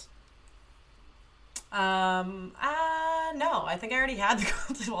walls? No, I think I already had the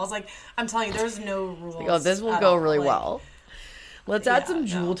quilted walls. Like, I'm telling you, there's no rules. Like, oh, this will go really well. Let's add some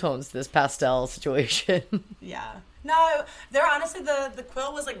jewel tones to this pastel situation. Yeah. No, there honestly, the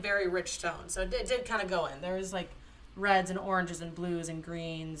quilt was like very rich tones, so it did kind of go in. There was like reds and oranges and blues and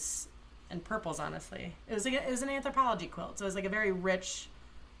greens and purples. Honestly, it was an anthropology quilt, so it was like a very rich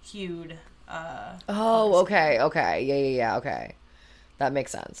hued. Okay, yeah, okay, that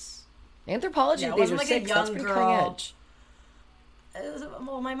makes sense. Anthropology, yeah, these are like 6. That's pretty cutting edge.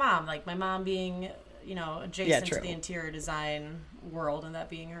 Well, my mom being, adjacent to the interior design world, and that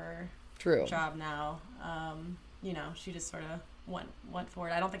being her job now. She just sort of went for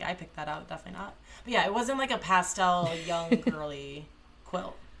it. I don't think I picked that out, definitely not. But yeah, it wasn't like a pastel young girly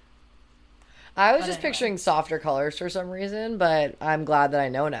quilt. I was picturing softer colors for some reason, but I'm glad that I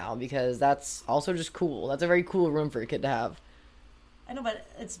know now because that's also just cool. That's a very cool room for a kid to have. I know, but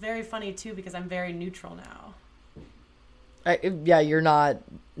it's very funny too because I'm very neutral now. You're not.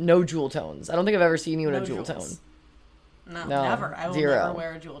 No jewel tones. I don't think I've ever seen you in a jewel tone. No, never. I will never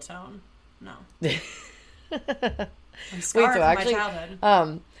wear a jewel tone. No. I'm scarred from my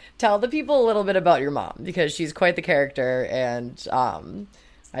childhood. Tell the people a little bit about your mom because she's quite the character, and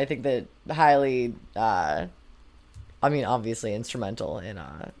I think that highly, obviously instrumental in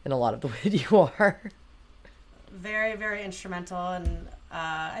a lot of the way you are. Very, very instrumental, and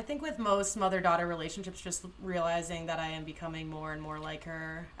I think with most mother-daughter relationships, just realizing that I am becoming more and more like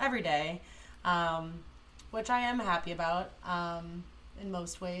her every day, which I am happy about in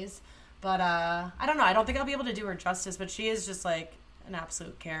most ways. But I don't know. I don't think I'll be able to do her justice, but she is just like an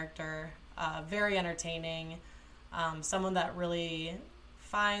absolute character, very entertaining, someone that really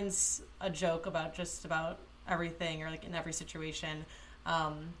finds a joke about just about everything or like in every situation.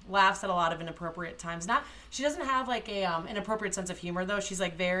 Laughs at a lot of inappropriate times. She doesn't have like a inappropriate sense of humor though. She's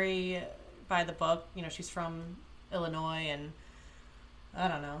like very by the book. She's from Illinois, and I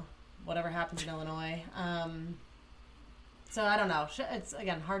don't know whatever happens in Illinois. So I don't know. It's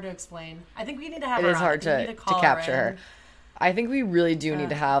again hard to explain. I think we need to have. It is hard to capture her. I think we really do need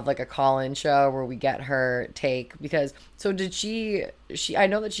to have like a call-in show where we get her take because. So did she? I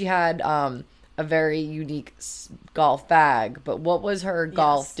know that she had a very unique golf bag, but what was her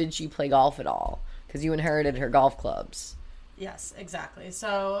golf? Yes. Did she play golf at all? Because you inherited her golf clubs. Yes, exactly.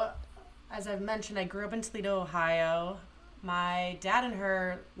 So, as I've mentioned, I grew up in Toledo, Ohio. My dad and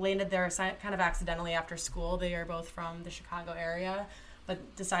her landed there kind of accidentally after school. They are both from the Chicago area,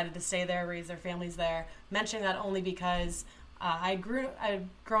 but decided to stay there, raise their families there. Mentioning that only because I've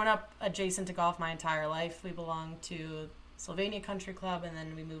grown up adjacent to golf my entire life. We belonged to Sylvania Country Club, and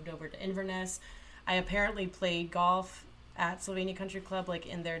then we moved over to Inverness. I apparently played golf at Sylvania Country Club, like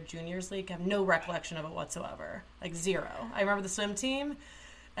in their juniors league. I have no recollection of it whatsoever, like zero. I remember the swim team,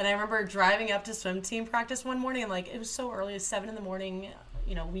 and I remember driving up to swim team practice one morning, and like it was so early, it was 7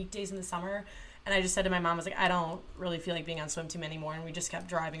 a.m, weekdays in the summer, And I just said to my mom, I was like, I don't really feel like being on swim team anymore. And we just kept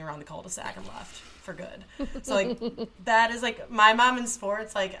driving around the cul-de-sac and left for good. So, like, that is, like, my mom in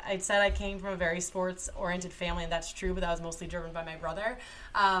sports. Like, I said I came from a very sports-oriented family, and that's true, but that was mostly driven by my brother.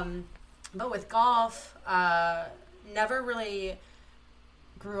 But with golf, never really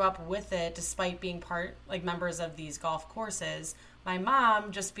grew up with it despite being members of these golf courses. My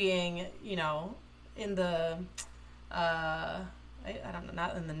mom just being, you know, in the, I don't know,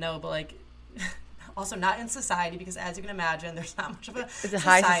 not in the know, but, like, also not in society, because as you can imagine, there's not much of a it's a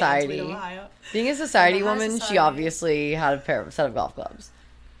high society. Being a society woman, she obviously had a set of golf clubs.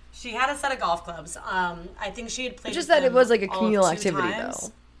 She had a set of golf clubs. I think she had played. Just that it was like a communal activity,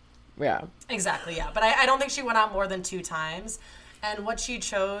 though. Yeah. Exactly. Yeah, but I don't think she went out more than 2 times. And what she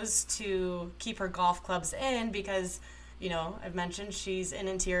chose to keep her golf clubs in, because, you know, I've mentioned she's in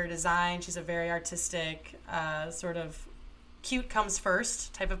interior design. She's a very artistic, sort of cute comes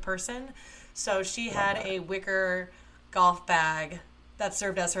first type of person. So she had a wicker golf bag that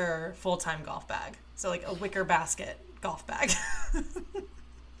served as her full-time golf bag. So, like, a wicker basket golf bag.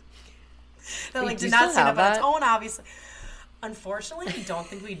 That, like, did not stand up on its own, obviously. Unfortunately, I don't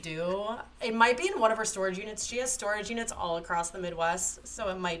think we do. It might be in one of her storage units. She has storage units all across the Midwest, so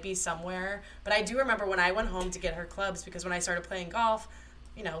it might be somewhere. But I do remember when I went home to get her clubs, because when I started playing golf,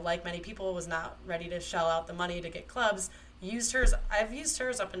 you know, like many people, was not ready to shell out the money to get clubs. Used hers. I've used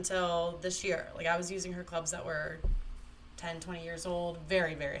hers up until this year. Like, I was using her clubs that were 10, 20 years old,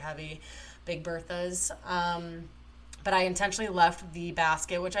 very, very heavy, Big Berthas. But I intentionally left the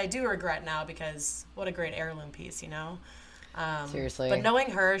basket, which I do regret now, because what a great heirloom piece, you know? Seriously. But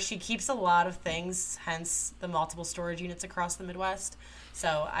knowing her, she keeps a lot of things, hence the multiple storage units across the Midwest.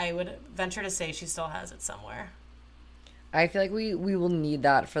 So I would venture to say she still has it somewhere. I feel like we will need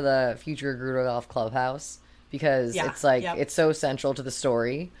that for the future Grudo Golf Clubhouse, because it's like, it's so central to the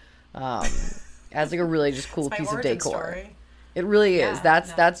story. As like a really just cool piece of decor. Story. It really is.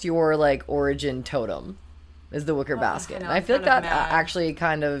 That's your, like, origin totem, is the wicker basket. And I feel like that actually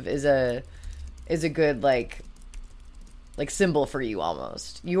kind of is a good, like symbol for you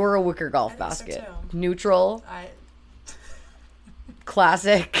almost. You're a wicker golf basket. So neutral.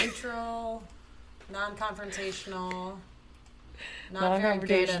 Classic. Neutral. Non-confrontational. Not very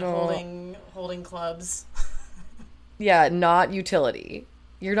good at holding clubs. Yeah, not utility.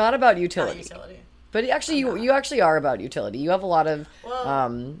 You're not about utility. Not utility. But actually, you actually are about utility. You have a lot of,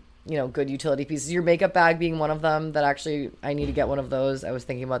 you know, good utility pieces. Your makeup bag being one of them. That actually, I need to get one of those. I was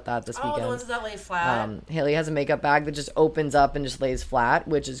thinking about that this weekend. Oh, the ones that lay flat. Haley has a makeup bag that just opens up and just lays flat,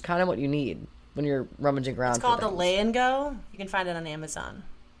 which is kind of what you need when you're rummaging around. It's called the Lay and Go. You can find it on Amazon.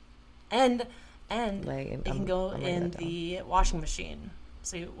 And it can go in the washing machine.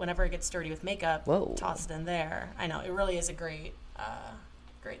 So whenever it gets dirty with makeup, toss it in there. I know, it really is a great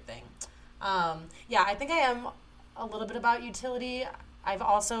thing. Yeah, I think I am a little bit about utility. I've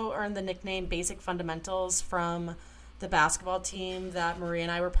also earned the nickname Basic Fundamentals from the basketball team that Marie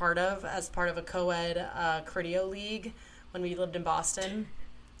and I were part of, as part of a co-ed Criteo league when we lived in Boston,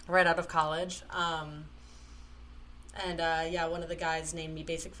 right out of college. One of the guys named me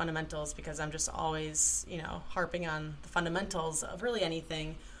Basic Fundamentals because I'm just always, you know, harping on the fundamentals of really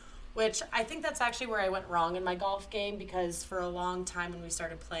anything, which I think that's actually where I went wrong in my golf game, because for a long time when we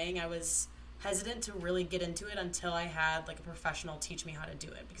started playing, I was hesitant to really get into it until I had, like, a professional teach me how to do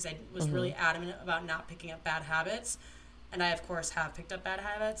it, because I was really adamant about not picking up bad habits. And I, of course, have picked up bad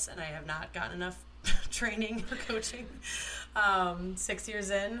habits, and I have not gotten enough training or coaching 6 years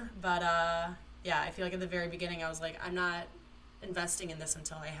in. But, I feel like at the very beginning I was like, I'm not investing in this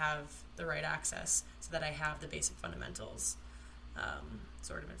until I have the right access, so that I have the basic fundamentals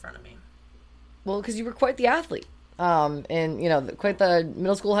sort of in front of me. Well, because you were quite the athlete. And, you know, quite the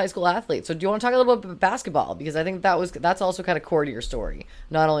middle school, high school athlete. So do you want to talk a little bit about basketball? Because I think that's also kind of core to your story,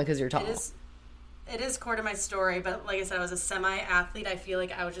 not only because you're tall. It is core to my story, but like I said, I was a semi-athlete. I feel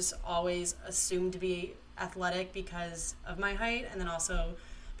like I was just always assumed to be athletic because of my height, and then also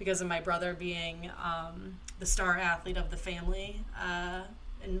because of my brother being the star athlete of the family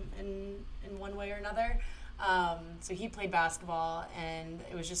in one way or another. So he played basketball, and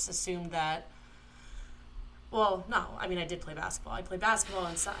it was just assumed that. Well, no, I mean, I did play basketball. I played basketball,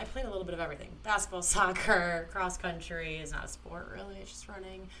 and I played a little bit of everything. Basketball, soccer, cross country is not a sport, really. It's just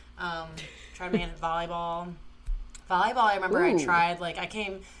running. Tried my hand at volleyball. Volleyball, I remember I tried, like, I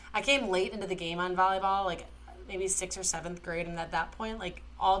came late into the game on volleyball, like, maybe 6th or 7th grade, and at that point, like,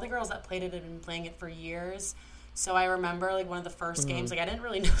 all the girls that played it had been playing it for years. So I remember, like, one of the first games, like, I didn't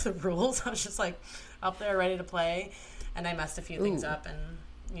really know the rules. I was just, like, up there ready to play, and I messed a few things up, and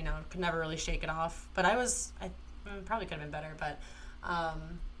you know, could never really shake it off. But I probably could have been better, but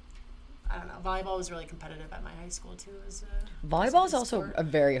I don't know. Volleyball was really competitive at my high school too. Volleyball is also a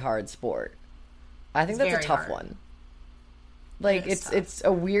very hard sport. I think that's a tough one. Like it's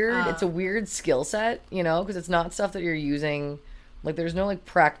a weird skill set, you know, because it's not stuff that you're using. Like there's no like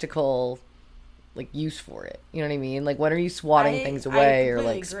practical like use for it. You know what I mean? Like when are you swatting things away or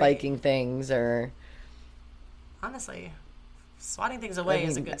like spiking things or? Honestly, swatting things away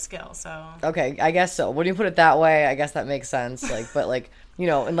is a good skill. So okay, I guess so. When you put it that way, I guess that makes sense. Like, but like you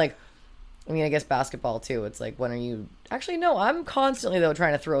know, and like. I mean, I guess basketball, too. It's like, when are you... Actually, no, I'm constantly, though,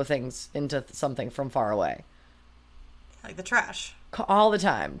 trying to throw things into something from far away. Like the trash. All the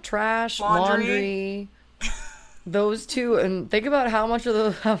time. Trash, laundry. Those two. And think about how much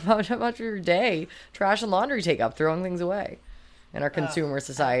of your day trash and laundry take up, throwing things away in our consumer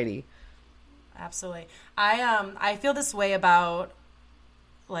society. Absolutely. I feel this way about,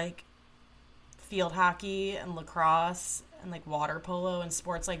 like, field hockey and lacrosse and like water polo and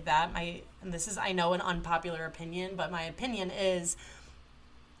sports like that. And this is, I know, an unpopular opinion, but my opinion is,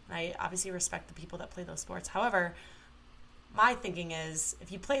 I obviously respect the people that play those sports. However, my thinking is,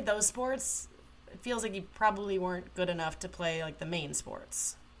 if you played those sports, it feels like you probably weren't good enough to play like the main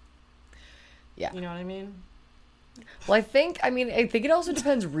sports. Yeah. You know what I mean? Well, I think it also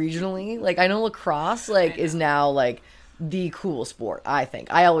depends regionally. Like, I know lacrosse, like, is now, like, the cool sport, I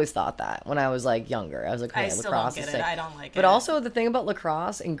think. I always thought that when I was like younger. I was like, hey, lacrosse is sick. I don't like it. But also the thing about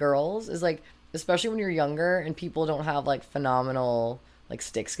lacrosse and girls is like, especially when you're younger and people don't have like phenomenal like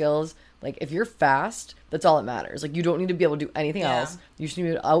stick skills, like if you're fast, that's all that matters. Like you don't need to be able to do anything else. You just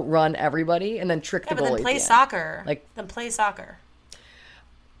need to outrun everybody and then trick the goalie. But then play soccer. Then play soccer.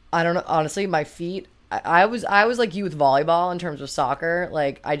 I don't know. Honestly, my feet. I was like you with volleyball in terms of soccer.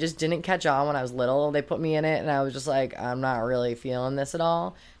 Like, I just didn't catch on when I was little. They put me in it, and I was just like, I'm not really feeling this at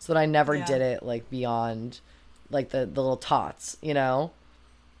all. So that I never did it, like, beyond, like, the little tots, you know?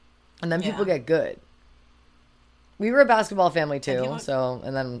 And then people get good. We were a basketball family, too.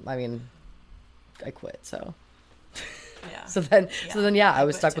 And then, I mean, I quit, so. Yeah. so then, I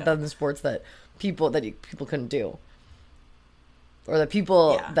was stuck with the sports that people couldn't do. Or the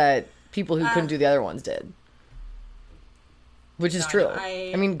people people who couldn't do the other ones did. Which is true.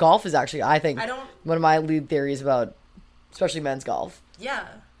 I mean, golf is actually, I think, one of my lead theories about, especially men's golf. Yeah.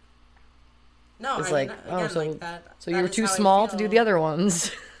 No, it's again, so you were too small to do the other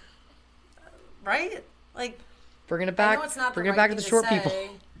ones. Right? Like, bringing it back to the short people.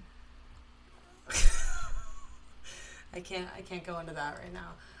 I can't go into that right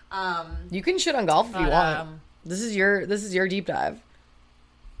now. You can shit on golf if you want. This is your deep dive.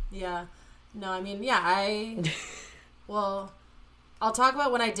 Yeah. No, I mean, well, I'll talk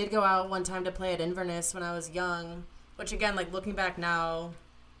about when I did go out one time to play at Inverness when I was young, which again, like looking back now,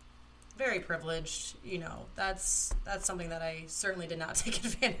 very privileged, you know, that's something that I certainly did not take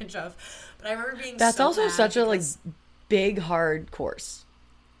advantage of. But I remember being That's also such a like big, hard course.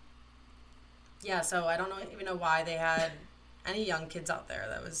 Yeah, so I don't even know why they had any young kids out there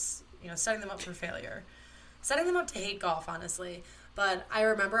that was, you know, setting them up for failure. Setting them up to hate golf, honestly. But I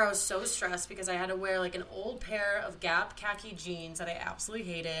remember I was so stressed because I had to wear like an old pair of Gap khaki jeans that I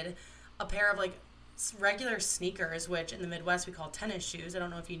absolutely hated, a pair of like regular sneakers, which in the Midwest we call tennis shoes. I don't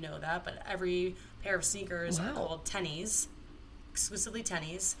know if you know that, but every pair of sneakers are called tennies, exclusively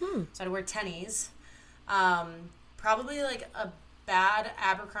tennies. So I had to wear tennies. Probably like a bad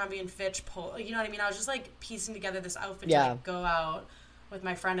Abercrombie and Fitch pull. You know what I mean? I was just like piecing together this outfit to like go out with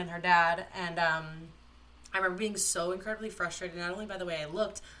my friend and her dad, and I remember being so incredibly frustrated, not only by the way I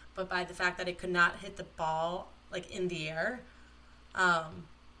looked, but by the fact that I could not hit the ball, like, in the air. And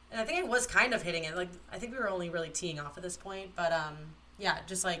I think I was kind of hitting it. Like, I think we were only really teeing off at this point. But,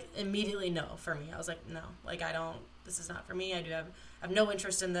 just, like, immediately no for me. I was like, no. Like, this is not for me. I have no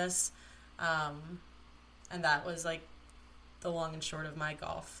interest in this. And that was, like, the long and short of my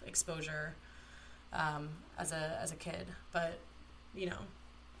golf exposure as a kid. But, you know,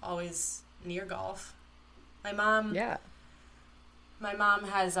 always near golf. My mom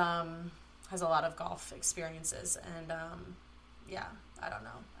has a lot of golf experiences, and I don't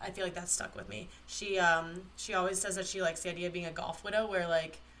know. I feel like that stuck with me. She always says that she likes the idea of being a golf widow, where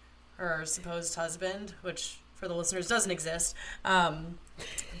like her supposed husband, which for the listeners doesn't exist,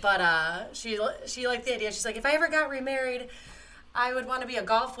 but she liked the idea. She's like, if I ever got remarried, I would want to be a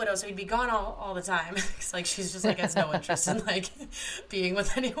golf widow, so he'd be gone all the time. It's like she's just like has no interest in like being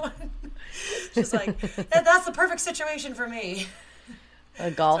with anyone. She's like, that's the perfect situation for me.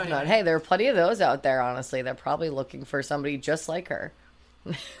 A golf nut. Hey, there are plenty of those out there. Honestly, they're probably looking for somebody just like her.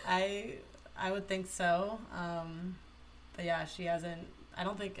 I would think so. But yeah, she hasn't. I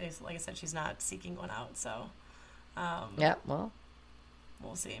don't think, like I said, she's not seeking one out. So. Yeah. Well.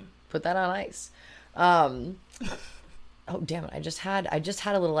 we'll see. Put that on ice. Oh damn it! I just had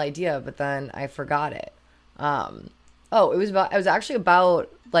a little idea, but then I forgot it. It was actually about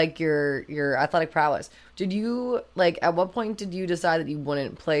like your athletic prowess. Did you like at what point did you decide that you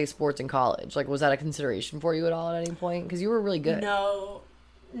wouldn't play sports in college? Like, was that a consideration for you at all at any point? Because you were really good. No,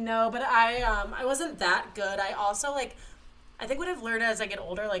 but I wasn't that good. I also like, I think what I've learned as I get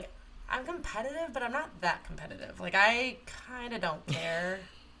older, like I'm competitive, but I'm not that competitive. Like I kind of don't care.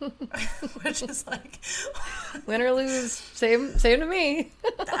 Which is like win or lose, same to me.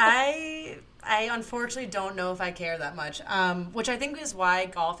 I unfortunately don't know if I care that much, which I think is why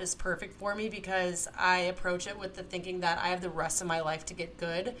golf is perfect for me, because I approach it with the thinking that I have the rest of my life to get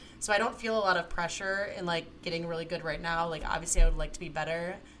good. So I don't feel a lot of pressure in like getting really good right now. Like obviously I would like to be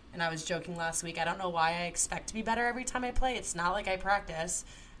better, and I was joking last week, I don't know why I expect to be better every time I play. It's not like I practice.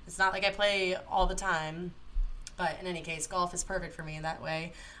 It's not like I play all the time. But in any case, golf is perfect for me in that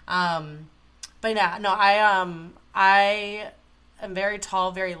way. But yeah, no, I am very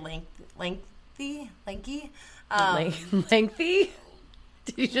tall, very lanky. Lengthy?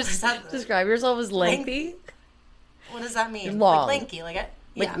 Did you just describe yourself as lengthy? What does that mean? Long.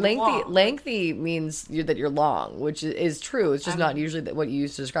 Like lanky, lengthy means that you're long, which is true. It's just not usually what you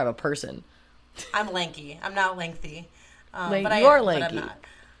use to describe a person. I'm lanky. I'm not lengthy. But you are lanky. But I'm not.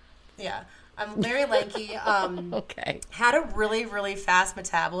 Yeah. I'm very lanky. Okay. Had a really, really fast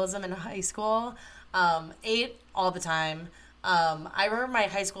metabolism in high school. Ate all the time. I remember my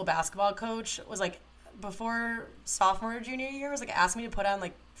high school basketball coach was like, before sophomore or junior year, was like asked me to put on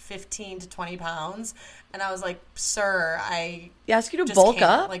like 15 to 20 pounds, and I was like, "Sir, He asked you to bulk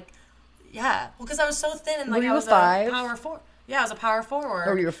up?" Like, yeah, well, because I was so thin, and like I was a 5? A power 4. Yeah, I was a power forward.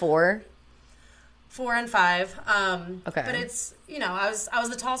 Or you were 4? 4 and 5. Okay. But it's, I was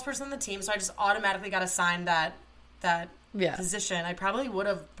the tallest person on the team, so I just automatically got assigned that position. I probably would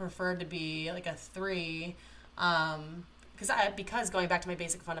have preferred to be like a 3, because going back to my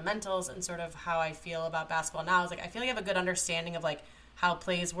basic fundamentals and sort of how I feel about basketball now, is like I feel like I have a good understanding of like how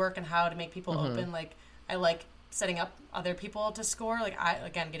plays work and how to make people open. Like I like setting up other people to score. Like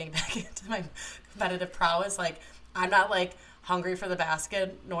getting back into my competitive prowess, like I'm not like hungry for the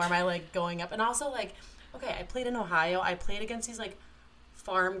basket, nor am I like going up. And also like, okay, I played in Ohio. I played against these like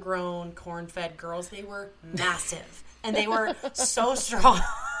farm grown, corn fed girls. They were massive and they were so strong.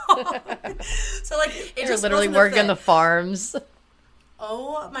 So like You're literally working on the farms.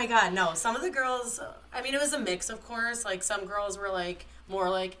 Oh my god, no. Some of the girls, I mean, it was a mix, of course. Like some girls were like more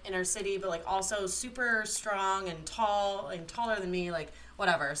like inner city, but like also super strong and tall and taller than me, like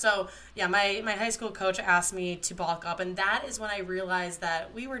whatever. So yeah, my high school coach asked me to bulk up, and that is when I realized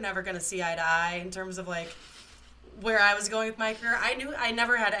that we were never going to see eye to eye in terms of like where I was going with my career. I knew I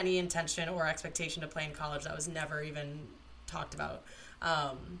never had any intention or expectation to play in college. That was never even talked about.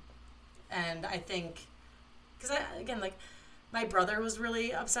 And I think, because again, my brother was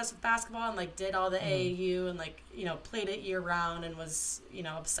really obsessed with basketball and like did all the AAU and like, played it year round and was,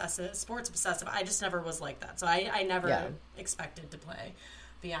 sports obsessive. I just never was like that. So I never expected to play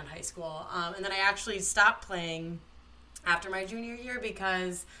beyond high school. And then I actually stopped playing after my junior year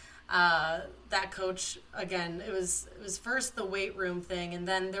because that coach, again, it was first the weight room thing. And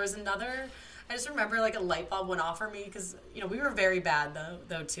then there was another, I just remember like a light bulb went off for me because, we were very bad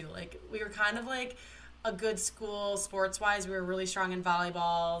though too. Like we were kind of like a good school sports-wise. We were really strong in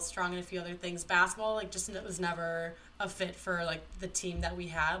volleyball, strong in a few other things. Basketball, like, just it was never a fit for, like, the team that we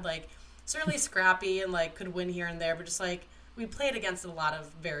had. Like, certainly scrappy and, like, could win here and there, but just, like, we played against a lot of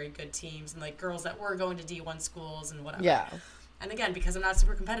very good teams and, like, girls that were going to D1 schools and whatever. Yeah. And, again, because I'm not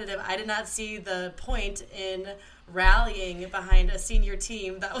super competitive, I did not see the point in rallying behind a senior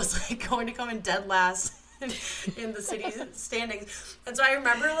team that was, like, going to come in dead last in the city standings. And so I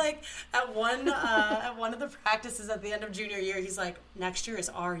remember like at one of the practices at the end of junior year, he's like, next year is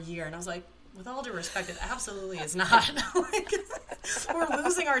our year. And I was like, with all due respect, it absolutely is not. Like, we're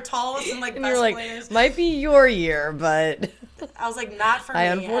losing our tallest and like and best you're like, players. Might be your year, but I was like, not for me. I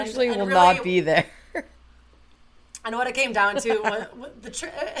unfortunately will really, not be there. I know what it came down to.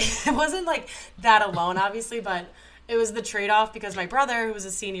 It wasn't like that alone, obviously, but it was the trade-off because my brother, who was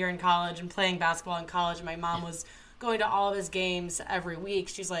a senior in college and playing basketball in college, and my mom was going to all of his games every week.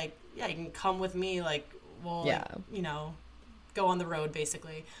 She's like, yeah, you can come with me. Like, we'll, go on the road,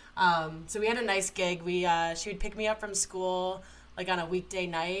 basically. So we had a nice gig. She would pick me up from school, like, on a weekday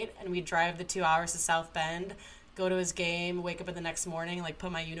night, and we'd drive the 2 hours to South Bend, go to his game, wake up the next morning, like, put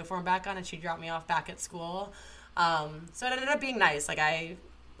my uniform back on, and she'd drop me off back at school. So it ended up being nice. Like, I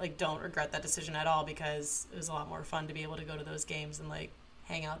don't regret that decision at all because it was a lot more fun to be able to go to those games and like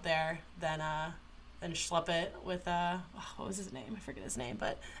hang out there than and schlepp it with what was his name? I forget his name,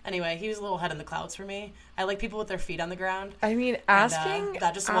 but anyway, he was a little head in the clouds for me. I like people with their feet on the ground. I mean, asking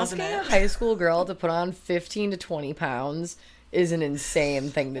a high school girl to put on 15 to 20 pounds is an insane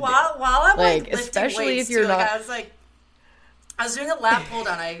thing to do. While I'm like lifting especially weights if you're too, not. Like, I was doing a lat pull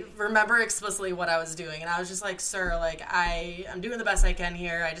down. I remember explicitly what I was doing, and I was just like, "Sir, like I'm doing the best I can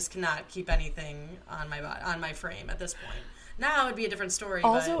here. I just cannot keep anything on my frame at this point." Now it'd be a different story.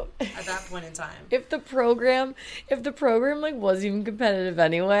 Also, but at that point in time, if the program like wasn't even competitive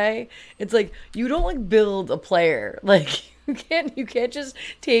anyway, it's like you don't like build a player. Like you can't just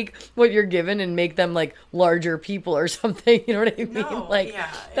take what you're given and make them like larger people or something. You know what I mean? No, like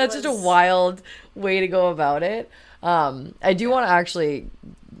yeah, that's just a wild way to go about it. I do want to actually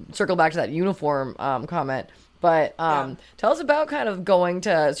circle back to that uniform comment, but tell us about kind of going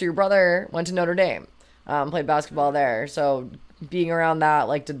to. So your brother went to Notre Dame, played basketball there. So being around that,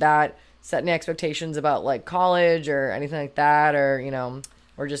 like, did that set any expectations about like college or anything like that, or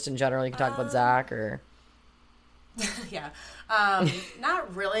or just in general? You can talk about Zach or. Yeah,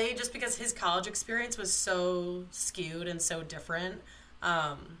 not really. Just because his college experience was so skewed and so different,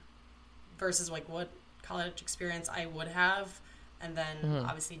 versus like what college experience I would have, and then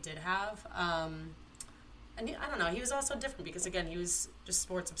obviously did have. And I don't know, he was also different because again, he was just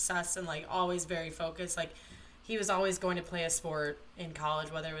sports obsessed and like always very focused. Like he was always going to play a sport in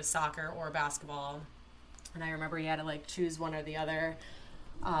college, whether it was soccer or basketball. And I remember he had to like choose one or the other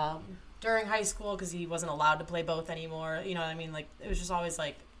during high school because he wasn't allowed to play both anymore. You know what I mean? Like it was just always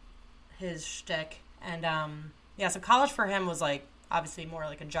like his shtick. And so college for him was like obviously more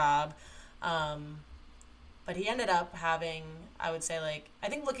like a job. But he ended up having, I would say, like, I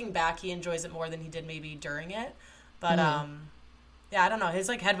think looking back, he enjoys it more than he did maybe during it. But, I don't know. His,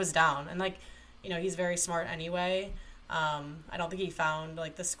 like, head was down. And, like, he's very smart anyway. I don't think he found,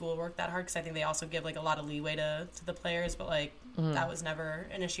 like, the schoolwork that hard because I think they also give, like, a lot of leeway to the players. But, like, that was never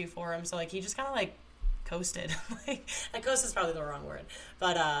an issue for him. So, like, he just kind of, like, coasted. Like, coast is probably the wrong word.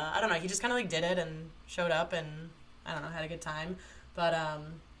 But, I don't know. He just kind of, like, did it and showed up and, I don't know, had a good time. But,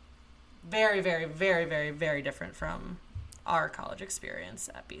 very, very, very, very, very different from our college experience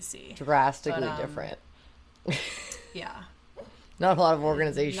at BC. Drastically different. Yeah. Not a lot of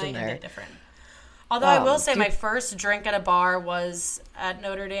organization night there. And day different. Although I will say my first drink at a bar was at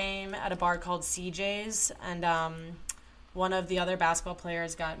Notre Dame at a bar called CJ's. And one of the other basketball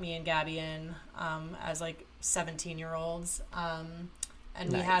players got me and Gabby in as like 17-year-olds.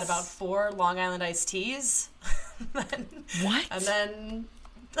 And we had about 4 Long Island iced teas. What? And then...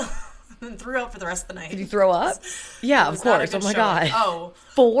 and threw up for the rest of the night. Did you throw up? Yeah, of course. Oh my God. Oh.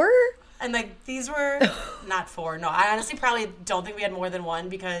 4? And like these were not 4. No, I honestly probably don't think we had more than one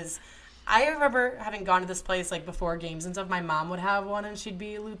because I remember having gone to this place like before games and stuff. My mom would have one and she'd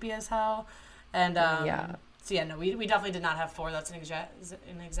be loopy as hell. And so yeah, no, we definitely did not have 4. That's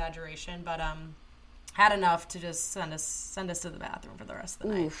an exaggeration, but had enough to just send us to the bathroom for the rest of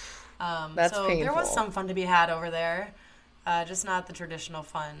the night. That's so painful. There was some fun to be had over there. Just not the traditional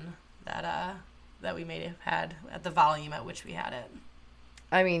fun that we may have had at the volume at which we had it.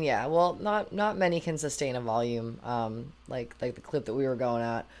 I mean, yeah. Well, not many can sustain a volume like the clip that we were going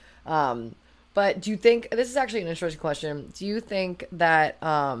at. But do you think this is actually an interesting question? Do you think that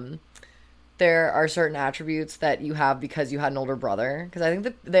there are certain attributes that you have because you had an older brother? Because I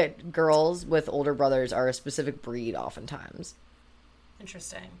think that girls with older brothers are a specific breed, oftentimes.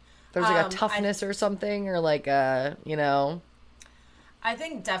 Interesting. There's like a toughness or something, or like a I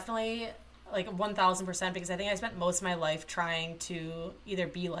think definitely like 1,000% because I think I spent most of my life trying to either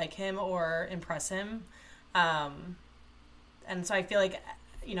be like him or impress him. And so I feel like,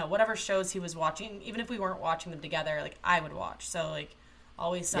 whatever shows he was watching, even if we weren't watching them together, like I would watch. So like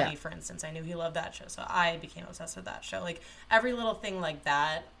Always Sunny, for instance, I knew he loved that show. So I became obsessed with that show. Like every little thing like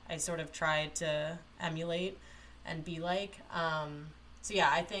that, I sort of tried to emulate and be like. So yeah,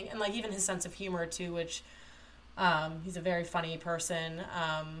 I think, and like even his sense of humor too, which he's a very funny person,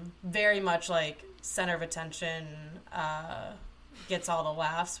 very much like center of attention, gets all the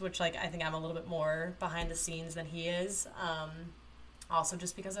laughs, which like I think I'm a little bit more behind the scenes than he is. Also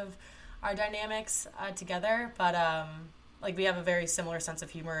just because of our dynamics together, but like we have a very similar sense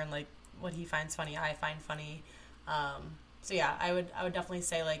of humor, and like what he finds funny, I find funny. So yeah, I would definitely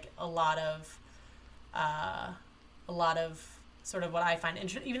say like a lot of sort of what I find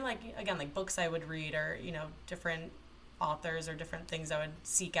interesting, even like, again, like books I would read or, different authors or different things I would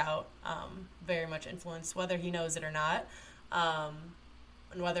seek out, very much influence whether he knows it or not,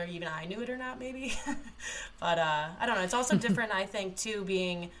 and whether even I knew it or not, maybe. But I don't know. It's also different, I think, too,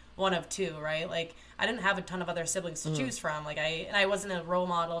 being one of 2, right? Like, I didn't have a ton of other siblings to choose from. Like, I wasn't a role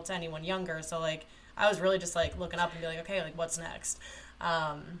model to anyone younger, so, like, I was really just like looking up and be like, okay, like what's next?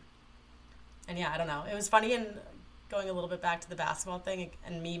 And yeah, I don't know. It was funny, and going a little bit back to the basketball thing,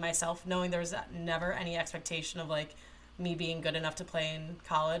 and me myself knowing there was never any expectation of like me being good enough to play in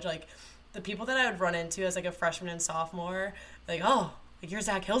college. Like the people that I would run into as like a freshman and sophomore, like, oh, like you're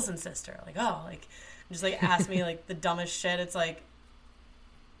Zach Hilson's sister. Like, oh, like just like ask me like the dumbest shit. It's like,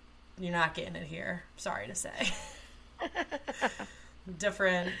 you're not getting it here. Sorry to say.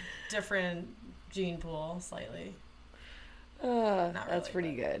 different gene pool slightly. That's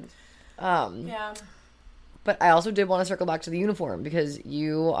really, pretty good. Yeah. But I also did want to circle back to the uniform because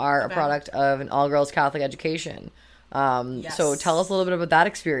you are a product of an all-girls Catholic education. Yes. So tell us a little bit about that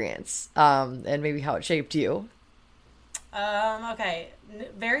experience and maybe how it shaped you. Okay.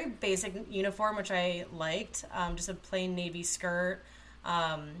 Very basic uniform, which I liked. Just a plain navy skirt.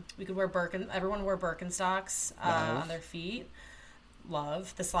 We could wear everyone wore Birkenstocks on their feet.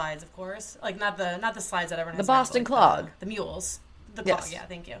 Love the slides, of course. Like not the slides that everyone has. The Boston now, clog. The mules. The Yes. clog, yeah,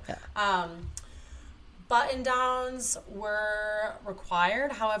 thank you. Yeah. Button downs were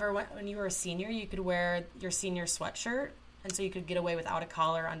required. However, when you were a senior, you could wear your senior sweatshirt, and so you could get away without a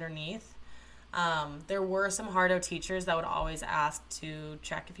collar underneath. There were some hardo teachers that would always ask to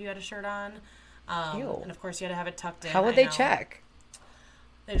check if you had a shirt on. And of course, you had to have it tucked in. How would they check?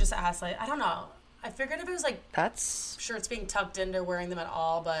 They just asked, like, I don't know. I figured if it was like That's shirts being tucked in, they're wearing them at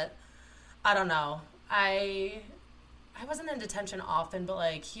all, but I don't know. I wasn't in detention often, but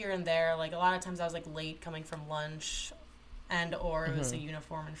like here and there, like a lot of times I was like late coming from lunch, and or it was a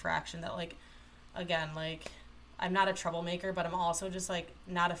uniform infraction that like, again, like I'm not a troublemaker, but I'm also just like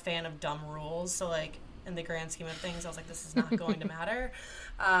not a fan of dumb rules. So like in the grand scheme of things, I was like, this is not going to matter.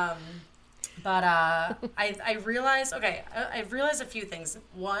 But I realized, I've realized a few things.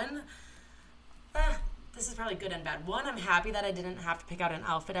 One, this is probably good and bad. One, I'm happy that I didn't have to pick out an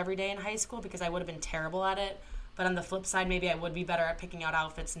outfit every day in high school because I would have been terrible at it. But on the flip side, maybe I would be better at picking out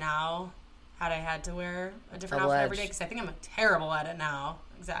outfits now had I had to wear a different outfit every day, because I think I'm terrible at it now.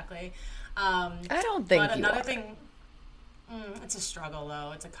 Exactly. I don't think but you another are. thing, it's a struggle,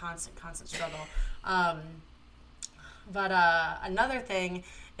 though. It's a constant struggle. But another thing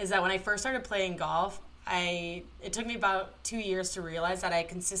is that when I first started playing golf, it took me about 2 years to realize that I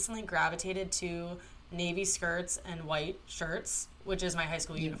consistently gravitated to navy skirts and white shirts, which is my high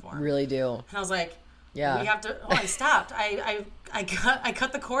school uniform. Really do. And I was like, yeah, we have to. Oh, I stopped. I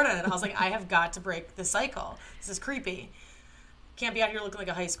cut the cord on it. I was like, I have got to break the cycle. This is creepy. Can't be out here looking like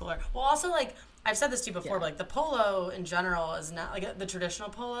a high schooler. Well, also like I've said this to you before, but like the polo in general is not like the traditional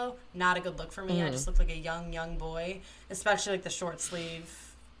polo. Not a good look for me. I just look like a young boy, especially like the short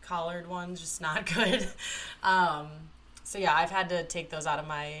sleeve collared ones. Just not good. So yeah, I've had to take those out of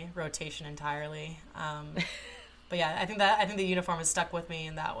my rotation entirely. But yeah, I think the uniform has stuck with me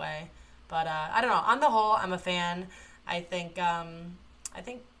in that way. But I don't know. On the whole, I'm a fan. I think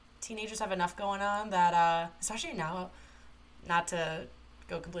teenagers have enough going on that, especially now, not to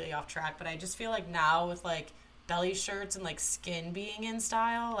go completely off track, but I just feel like now with like belly shirts and like skin being in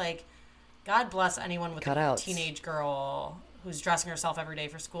style, like God bless anyone with Cutouts. a teenage girl who's dressing herself every day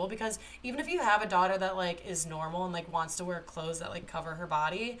for school, because even if you have a daughter that like is normal and like wants to wear clothes that like cover her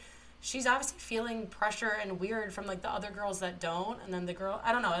body, she's obviously feeling pressure and weird from like the other girls that don't, and then the girl,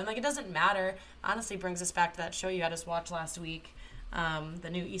 I don't know, and like it doesn't matter. Honestly, brings us back to that show you had us watch last week, the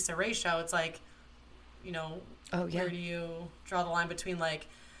new Issa Rae show. It's like, you know, where do you draw the line between like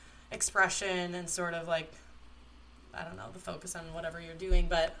expression and sort of like, I don't know, the focus on whatever you're doing.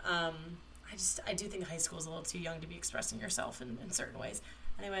 But I do think high school is a little too young to be expressing yourself in certain ways.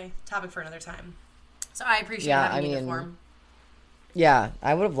 Anyway, topic for another time. So I appreciate having a uniform. Yeah,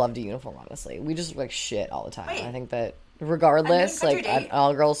 I would have loved a uniform, honestly. We just look like shit all the time. Right. I think that regardless, like at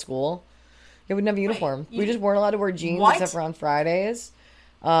all-girls school, we didn't have a uniform. We just weren't allowed to wear jeans except for on Fridays.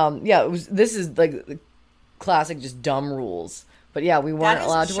 This is like the classic just dumb rules. But yeah, we weren't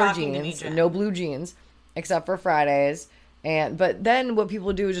allowed to wear jeans, no blue jeans, except for Fridays. But then what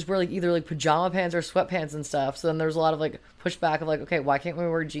people do is just wear like either like pajama pants or sweatpants and stuff. So then there's a lot of like pushback of like, okay, why can't we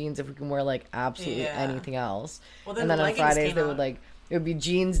wear jeans if we can wear like absolutely anything else? Well, then and then on Fridays they would like, it would be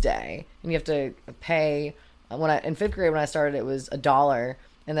jeans day, and you have to pay. In fifth grade when I started, it was $1,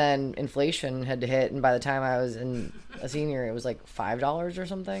 and then inflation had to hit, and by the time I was in a senior, it was like $5 or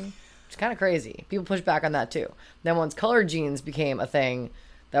something. It's kind of crazy. People push back on that too. Then once colored jeans became a thing,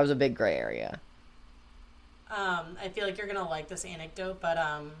 that was a big gray area. I feel like you're gonna like this anecdote, but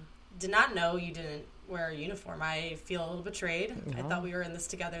did not know you didn't wear a uniform. I feel a little betrayed. No. I thought we were in this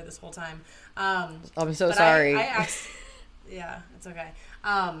together this whole time. I'm so sorry. Yeah, it's okay.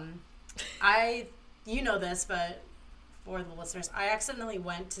 You know this, but for the listeners, I accidentally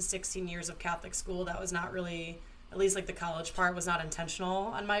went to 16 years of Catholic school. That was not really, at least like the college part was not intentional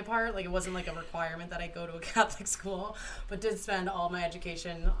on my part. Like it wasn't like a requirement that I go to a Catholic school, but did spend all my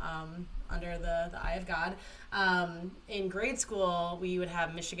education under the eye of God. In grade school, we would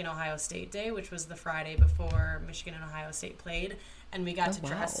have Michigan-Ohio State Day, which was the Friday before Michigan and Ohio State played. And we got to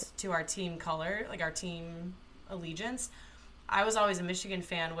dress to our team color, like our team allegiance. I was always a Michigan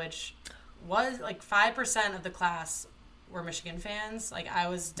fan, which was like 5% of the class were Michigan fans. Like I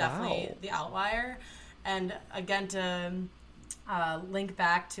was definitely the outlier. And again, to link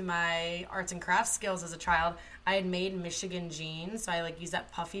back to my arts and crafts skills as a child, I had made Michigan jeans. So I like used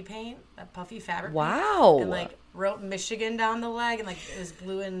that puffy paint, that puffy fabric paint, and like wrote Michigan down the leg, and like it was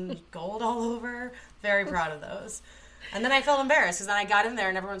blue and gold all over. Very proud of those. And then I felt embarrassed because then I got in there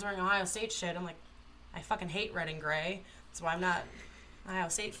and everyone's wearing Ohio State shit. I'm like, I fucking hate red and gray. That's why I'm not an Ohio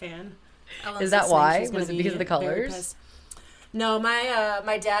State fan. Is that why? Was it because of the colors? No,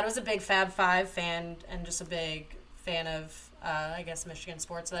 my dad was a big Fab Five fan and just a big fan of, I guess, Michigan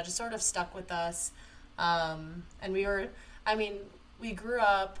sports. So that just sort of stuck with us. And we grew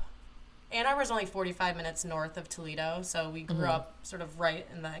up, Ann Arbor's only 45 minutes north of Toledo. So we grew up sort of right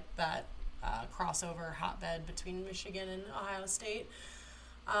in that crossover hotbed between Michigan and Ohio State.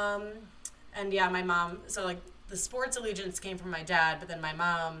 And yeah, my mom, so like the sports allegiance came from my dad, but then my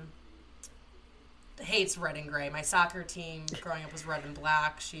mom hates red and gray. My soccer team growing up was red and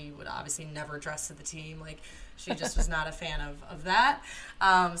black. She would obviously never dress to the team. Like she just was not a fan of that.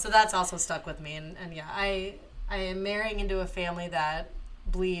 So that's also stuck with me. And yeah, I am marrying into a family that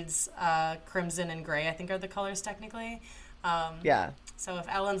bleeds crimson and gray, I think are the colors technically. Yeah. So if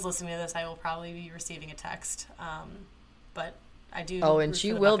Ellen's listening to this, I will probably be receiving a text. But I do. Oh, and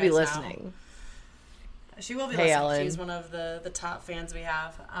she will be listening. Now. She will be listening. Ellen. She's one of the top fans we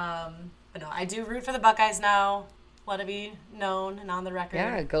have. But no, I do root for the Buckeyes now. Let it be known and on the record.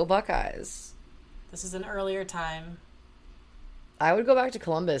 Yeah, go Buckeyes. This is an earlier time. I would go back to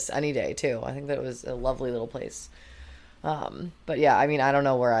Columbus any day too. I think that it was a lovely little place. But yeah, I mean, I don't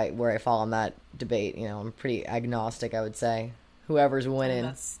know where I fall on that debate. You know, I'm pretty agnostic, I would say. Whoever's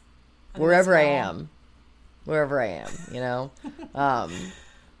winning, wherever I am, you know.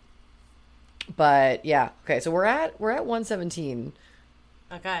 But yeah, okay. So we're at 117.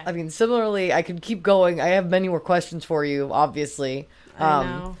 Okay. I mean, similarly, I could keep going. I have many more questions for you, obviously. I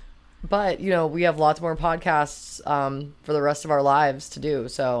know. But, you know, we have lots more podcasts for the rest of our lives to do.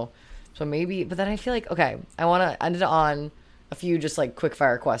 So maybe, but then I feel like, okay, I want to end it on a few just like quick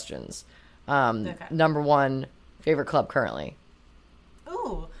fire questions. Okay. Number one, favorite club currently?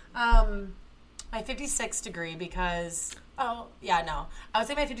 Ooh, my 56 degree because, I would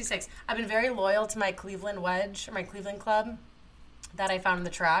say my 56. I've been very loyal to my Cleveland wedge or my Cleveland club that I found in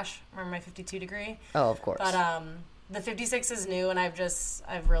the trash. Remember my 52 degree? Oh, of course. But the 56 is new, and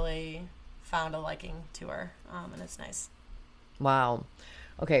I've really found a liking to her, and it's nice. Wow.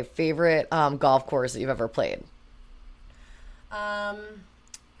 Okay, favorite golf course that you've ever played? I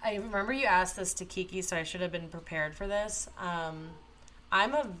remember you asked this to Kiki, so I should have been prepared for this. I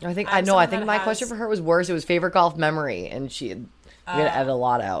think my question for her was worse. It was favorite golf memory, and we had to edit a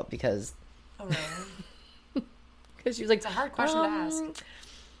lot out because. Oh really? Because she was like, it's a hard question to ask.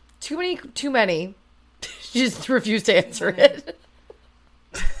 Too many. She just refused to answer it.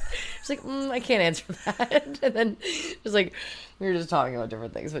 She's like, I can't answer that. And then just like, we were just talking about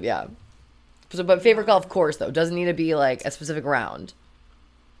different things, but yeah. So, but favorite golf course though doesn't need to be like a specific round.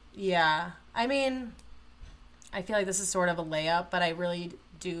 Yeah, I mean, I feel like this is sort of a layup, but I really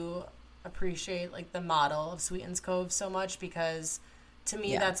do appreciate like the model of Sweetens Cove so much because to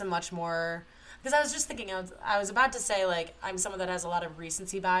me that's a much more. Because I was just thinking, I was about to say, like, I'm someone that has a lot of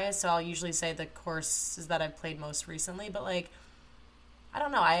recency bias, so I'll usually say the courses that I've played most recently. But, like, I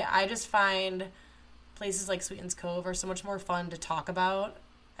don't know. I just find places like Sweetens Cove are so much more fun to talk about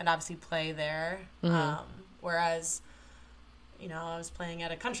and obviously play there. Mm-hmm. Whereas, you know, I was playing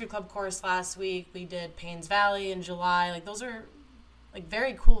at a country club course last week. We did Paynes Valley in July. Like, those are, like,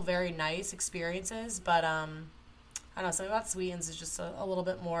 very cool, very nice experiences. But, I don't know. Something about Sweetens is just a little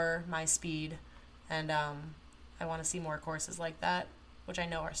bit more my speed. And I want to see more courses like that, which I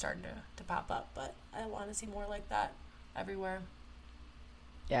know are starting to pop up, but I want to see more like that everywhere.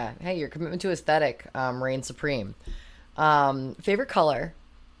 Yeah. Hey, your commitment to aesthetic reigns supreme. Favorite color?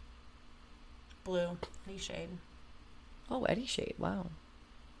 Blue. Any shade. Oh, any shade. Wow.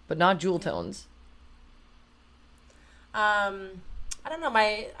 But not jewel tones. I don't know.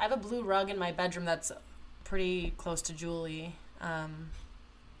 I have a blue rug in my bedroom that's pretty close to jewelry.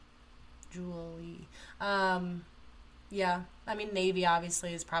 Yeah, I mean navy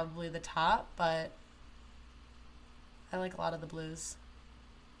obviously is probably the top, but I like a lot of the blues.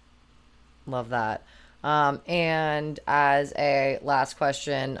 Love that. And as a last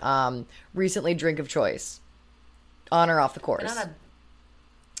question, recently drink of choice, on or off the course?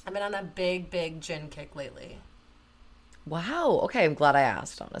 I've been on a big gin kick lately. Wow. Okay, I'm glad I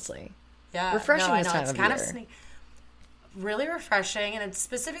asked, honestly. Yeah. Refreshing this time it's of kind year. of really refreshing, and it's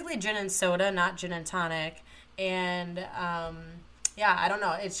specifically gin and soda, not gin and tonic. And yeah, I don't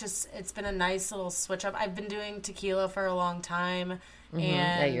know. It's been a nice little switch up. I've been doing tequila for a long time,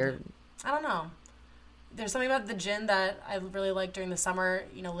 and I don't know. There's something about the gin that I really like during the summer.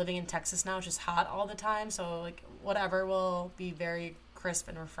 You know, living in Texas now, it's just hot all the time. So like whatever will be very crisp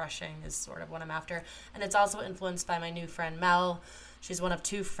and refreshing is sort of what I'm after. And it's also influenced by my new friend Mel. She's one of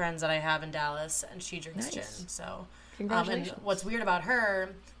 2 friends that I have in Dallas, and she drinks gin. So, congratulations. and what's weird about her,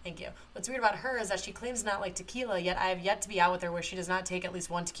 thank you. What's weird about her is that she claims not like tequila, yet I have yet to be out with her where she does not take at least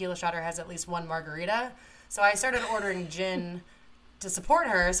 1 tequila shot or has at least 1 margarita. So I started ordering gin to support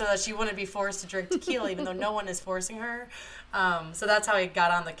her so that she wouldn't be forced to drink tequila, even though no one is forcing her. So that's how I got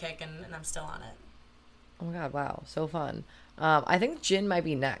on the kick, and I'm still on it. Oh my God, wow, so fun. I think gin might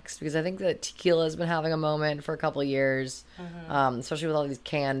be next, because I think that tequila has been having a moment for a couple of years, especially with all these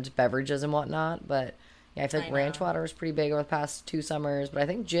canned beverages and whatnot. But yeah, I feel like ranch water was pretty big over the past 2 summers, but I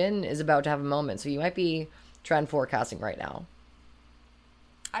think gin is about to have a moment. So you might be trend forecasting right now.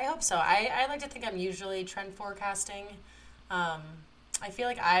 I hope so. I like to think I'm usually trend forecasting. I feel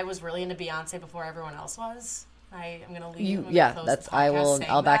like I was really into Beyonce before everyone else was. I'm gonna leave. You, yeah, that's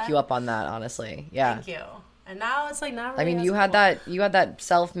I'll back you up on that, honestly. Yeah. Thank you. And now it's like not really. I mean, you had that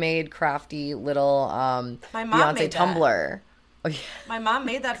self-made, crafty little my mom Beyonce made tumbler. Oh, yeah. My mom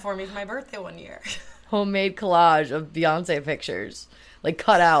made that for me for my birthday one year. Homemade collage of Beyonce pictures, like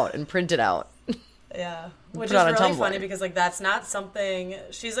cut out and printed out. Yeah, which is really funny because like that's not something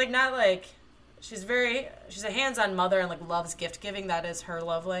she's like not like. She's a hands-on mother and like loves gift giving. That is her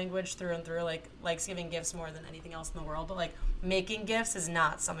love language through and through. Like likes giving gifts more than anything else in the world. But like making gifts is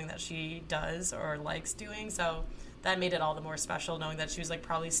not something that she does or likes doing. So that made it all the more special, knowing that she was like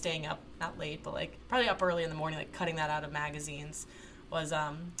probably staying up, not late, but like probably up early in the morning, like cutting that out of magazines was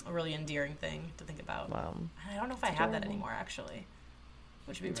a really endearing thing to think about. Wow. I don't know if I have that anymore actually.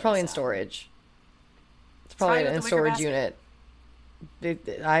 Which would be it's really probably sad. in storage. It's probably in a storage unit.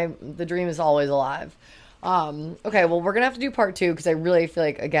 The dream is always alive. Okay, well, we're gonna have to do part 2 because I really feel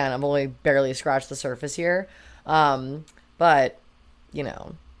like, again, I've only barely scratched the surface here. But you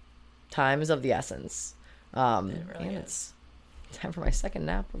know, time is of the essence. It really is. It's time for my second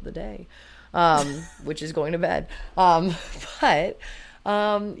nap of the day, which is going to bed. Yeah.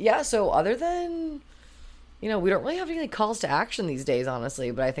 So other than, we don't really have any calls to action these days,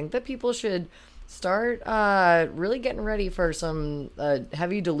 honestly. But I think that people should start really getting ready for some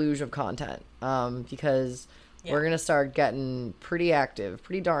heavy deluge of content, because we're gonna start getting pretty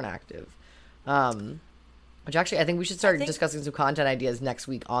darn active. Which actually, I think we should start discussing some content ideas next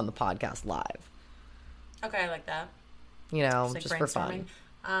week on the podcast live. Okay, I like that. Just for fun.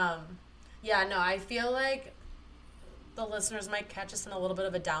 Yeah, no, I feel like the listeners might catch us in a little bit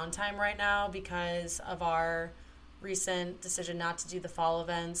of a downtime right now because of our recent decision not to do the fall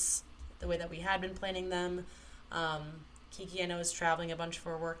events the way that we had been planning them. Kiki, I know, is traveling a bunch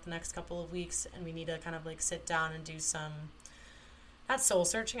for work the next couple of weeks, and we need to kind of like sit down and do some, not soul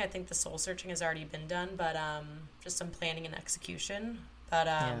searching. I think the soul searching has already been done, but just some planning and execution. But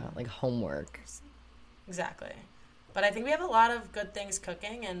like homework. Exactly. But I think we have a lot of good things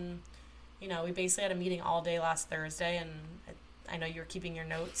cooking, and we basically had a meeting all day last Thursday, and I know you're keeping your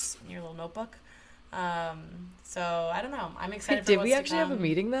notes in your little notebook. So I don't know. I'm excited. Did we actually have a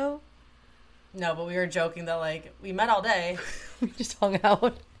meeting though? No, but we were joking that like we met all day. We just hung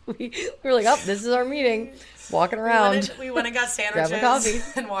out. We were like, this is our meeting. Walking around. We went and got sandwiches coffee.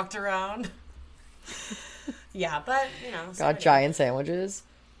 and walked around. Yeah, but got giant sandwiches.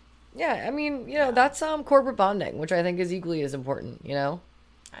 Yeah, I mean, that's corporate bonding, which I think is equally as important.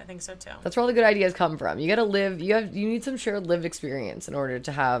 I think so too. That's where all the good ideas come from. You got to live. You need some shared lived experience in order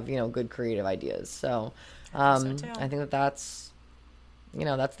to have good creative ideas. So, I think that's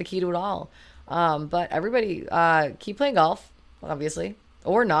that's the key to it all. But everybody, keep playing golf, obviously,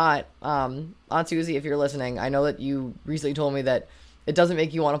 or not. Aunt Susie, if you're listening, I know that you recently told me that it doesn't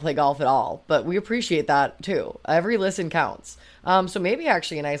make you want to play golf at all, but we appreciate that too. Every listen counts. So maybe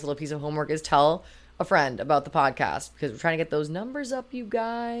actually a nice little piece of homework is tell a friend about the podcast, because we're trying to get those numbers up, you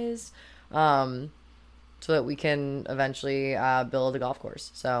guys, so that we can eventually build a golf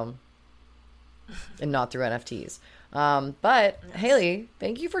course. So, and not through NFTs. But yes. Haley,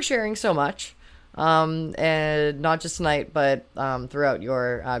 thank you for sharing so much, and not just tonight, but throughout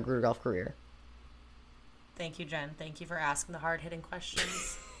your Gruder Golf career. Thank you, Jen. Thank you for asking the hard-hitting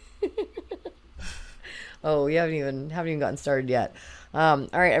questions. Oh, we haven't even gotten started yet. All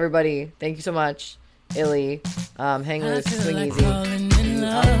right, everybody. Thank you so much. Illy, hang loose, swing easy.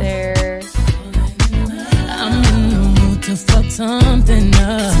 Out there. I'm in the mood to fuck something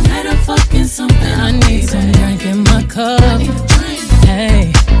up. Tonight I'm fucking something. I need some drink in my cup.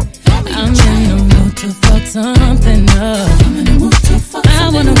 Hey, I'm in the mood to fuck something up. I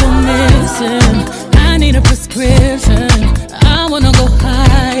wanna go missing. I need a prescription. I wanna go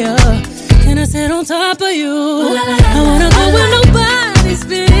higher. Can I sit on top of you? I wanna go where nobody's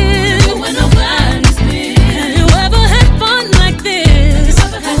been. Have you ever had fun like this?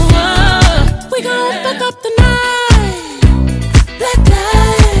 We gon' fuck up the night. Black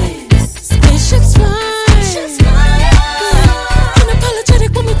lights, spaceships fly.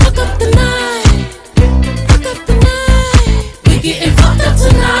 Unapologetic when we fuck up the night. Fuck up the night. We getting fucked up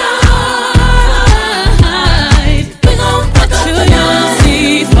tonight. We gon' fuck up the night.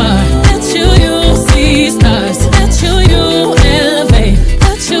 See fire. Let you see stars. Let you elevate.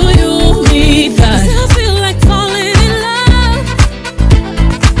 Let you meet God. 'Cause I feel like falling in love.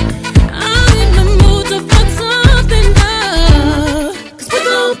 I'm in the mood to fuck something up. 'Cause we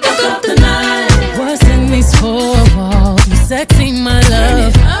gon' fuck up the night. What's in these four walls? You sexy, my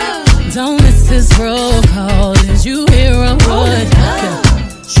love. Don't miss this roll call. Did you hear a word?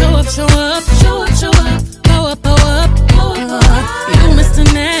 Show up, show up, show up, show up. Pow up, pow up, pow up. You Mr.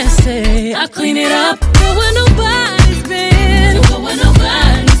 Nasty, I clean it up. Go where nobody's been. Go where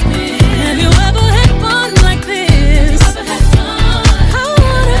nobody's been. Have you ever had fun like this? I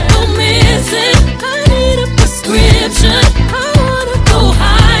wanna go missing. I need a prescription. I wanna go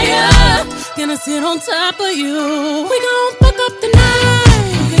higher. Gonna sit on top of you. We gon' fuck up the night.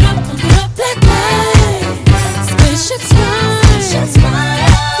 Fuck it up, black lights. Spaceships fly.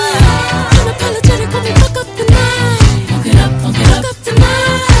 Unapologetic when we fuck up the night. Fuck it up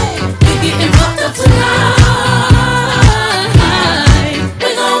tonight. We getting fucked up tonight. We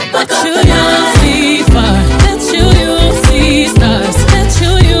gon' fuck up the night. See fire. Let you see stars. Let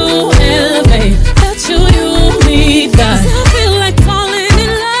you elevate. Let you meet God. 'Cause I feel like falling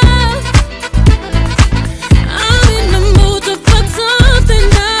in love. I'm in the mood to fuck something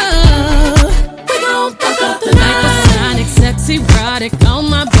up. We gon' fuck up the night. Hypersonic, sexy, erotic on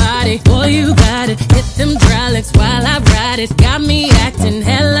my body. Boy, you got it. Hit them drylicks while I ride it. Got me acting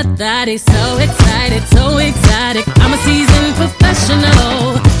hella thotty. So excited, so exotic. I'm a seasoned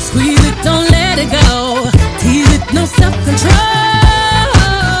professional. Squeeze it, don't let it go. Tease it, no self-control.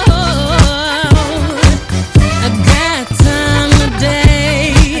 I got time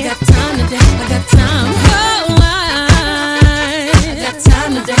today. I got time today. I got time. Oh, I got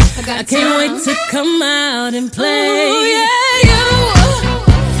time today. I can't wait to come out and play. Ooh, yeah, you.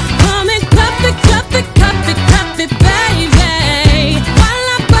 Come and clap it, clap it, clap it, clap it, baby. While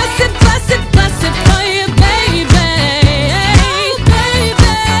I bust it for you, baby.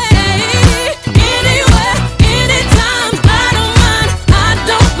 Baby. Anywhere, anytime, I don't mind.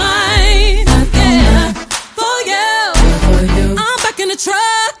 Yeah, for you. I'm back in the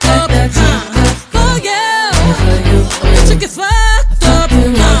truck. For you. The chick is fucked up.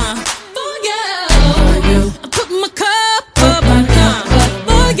 For you. I'm putting my cup up.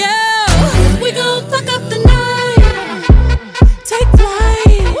 For you. We gon' fuck up the night. Take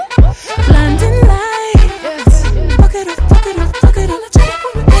flight. Blinding lights. Fuck it up, fuck it up, fuck it up.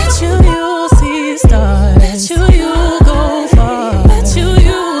 Bet you see stars. Bet you go far. Bet you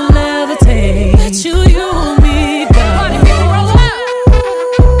levitate. Bet you meet God.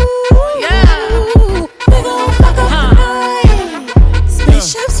 Yeah. We gon' fuck up the night.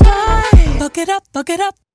 Spaceships fly. Fuck it up, fuck it up.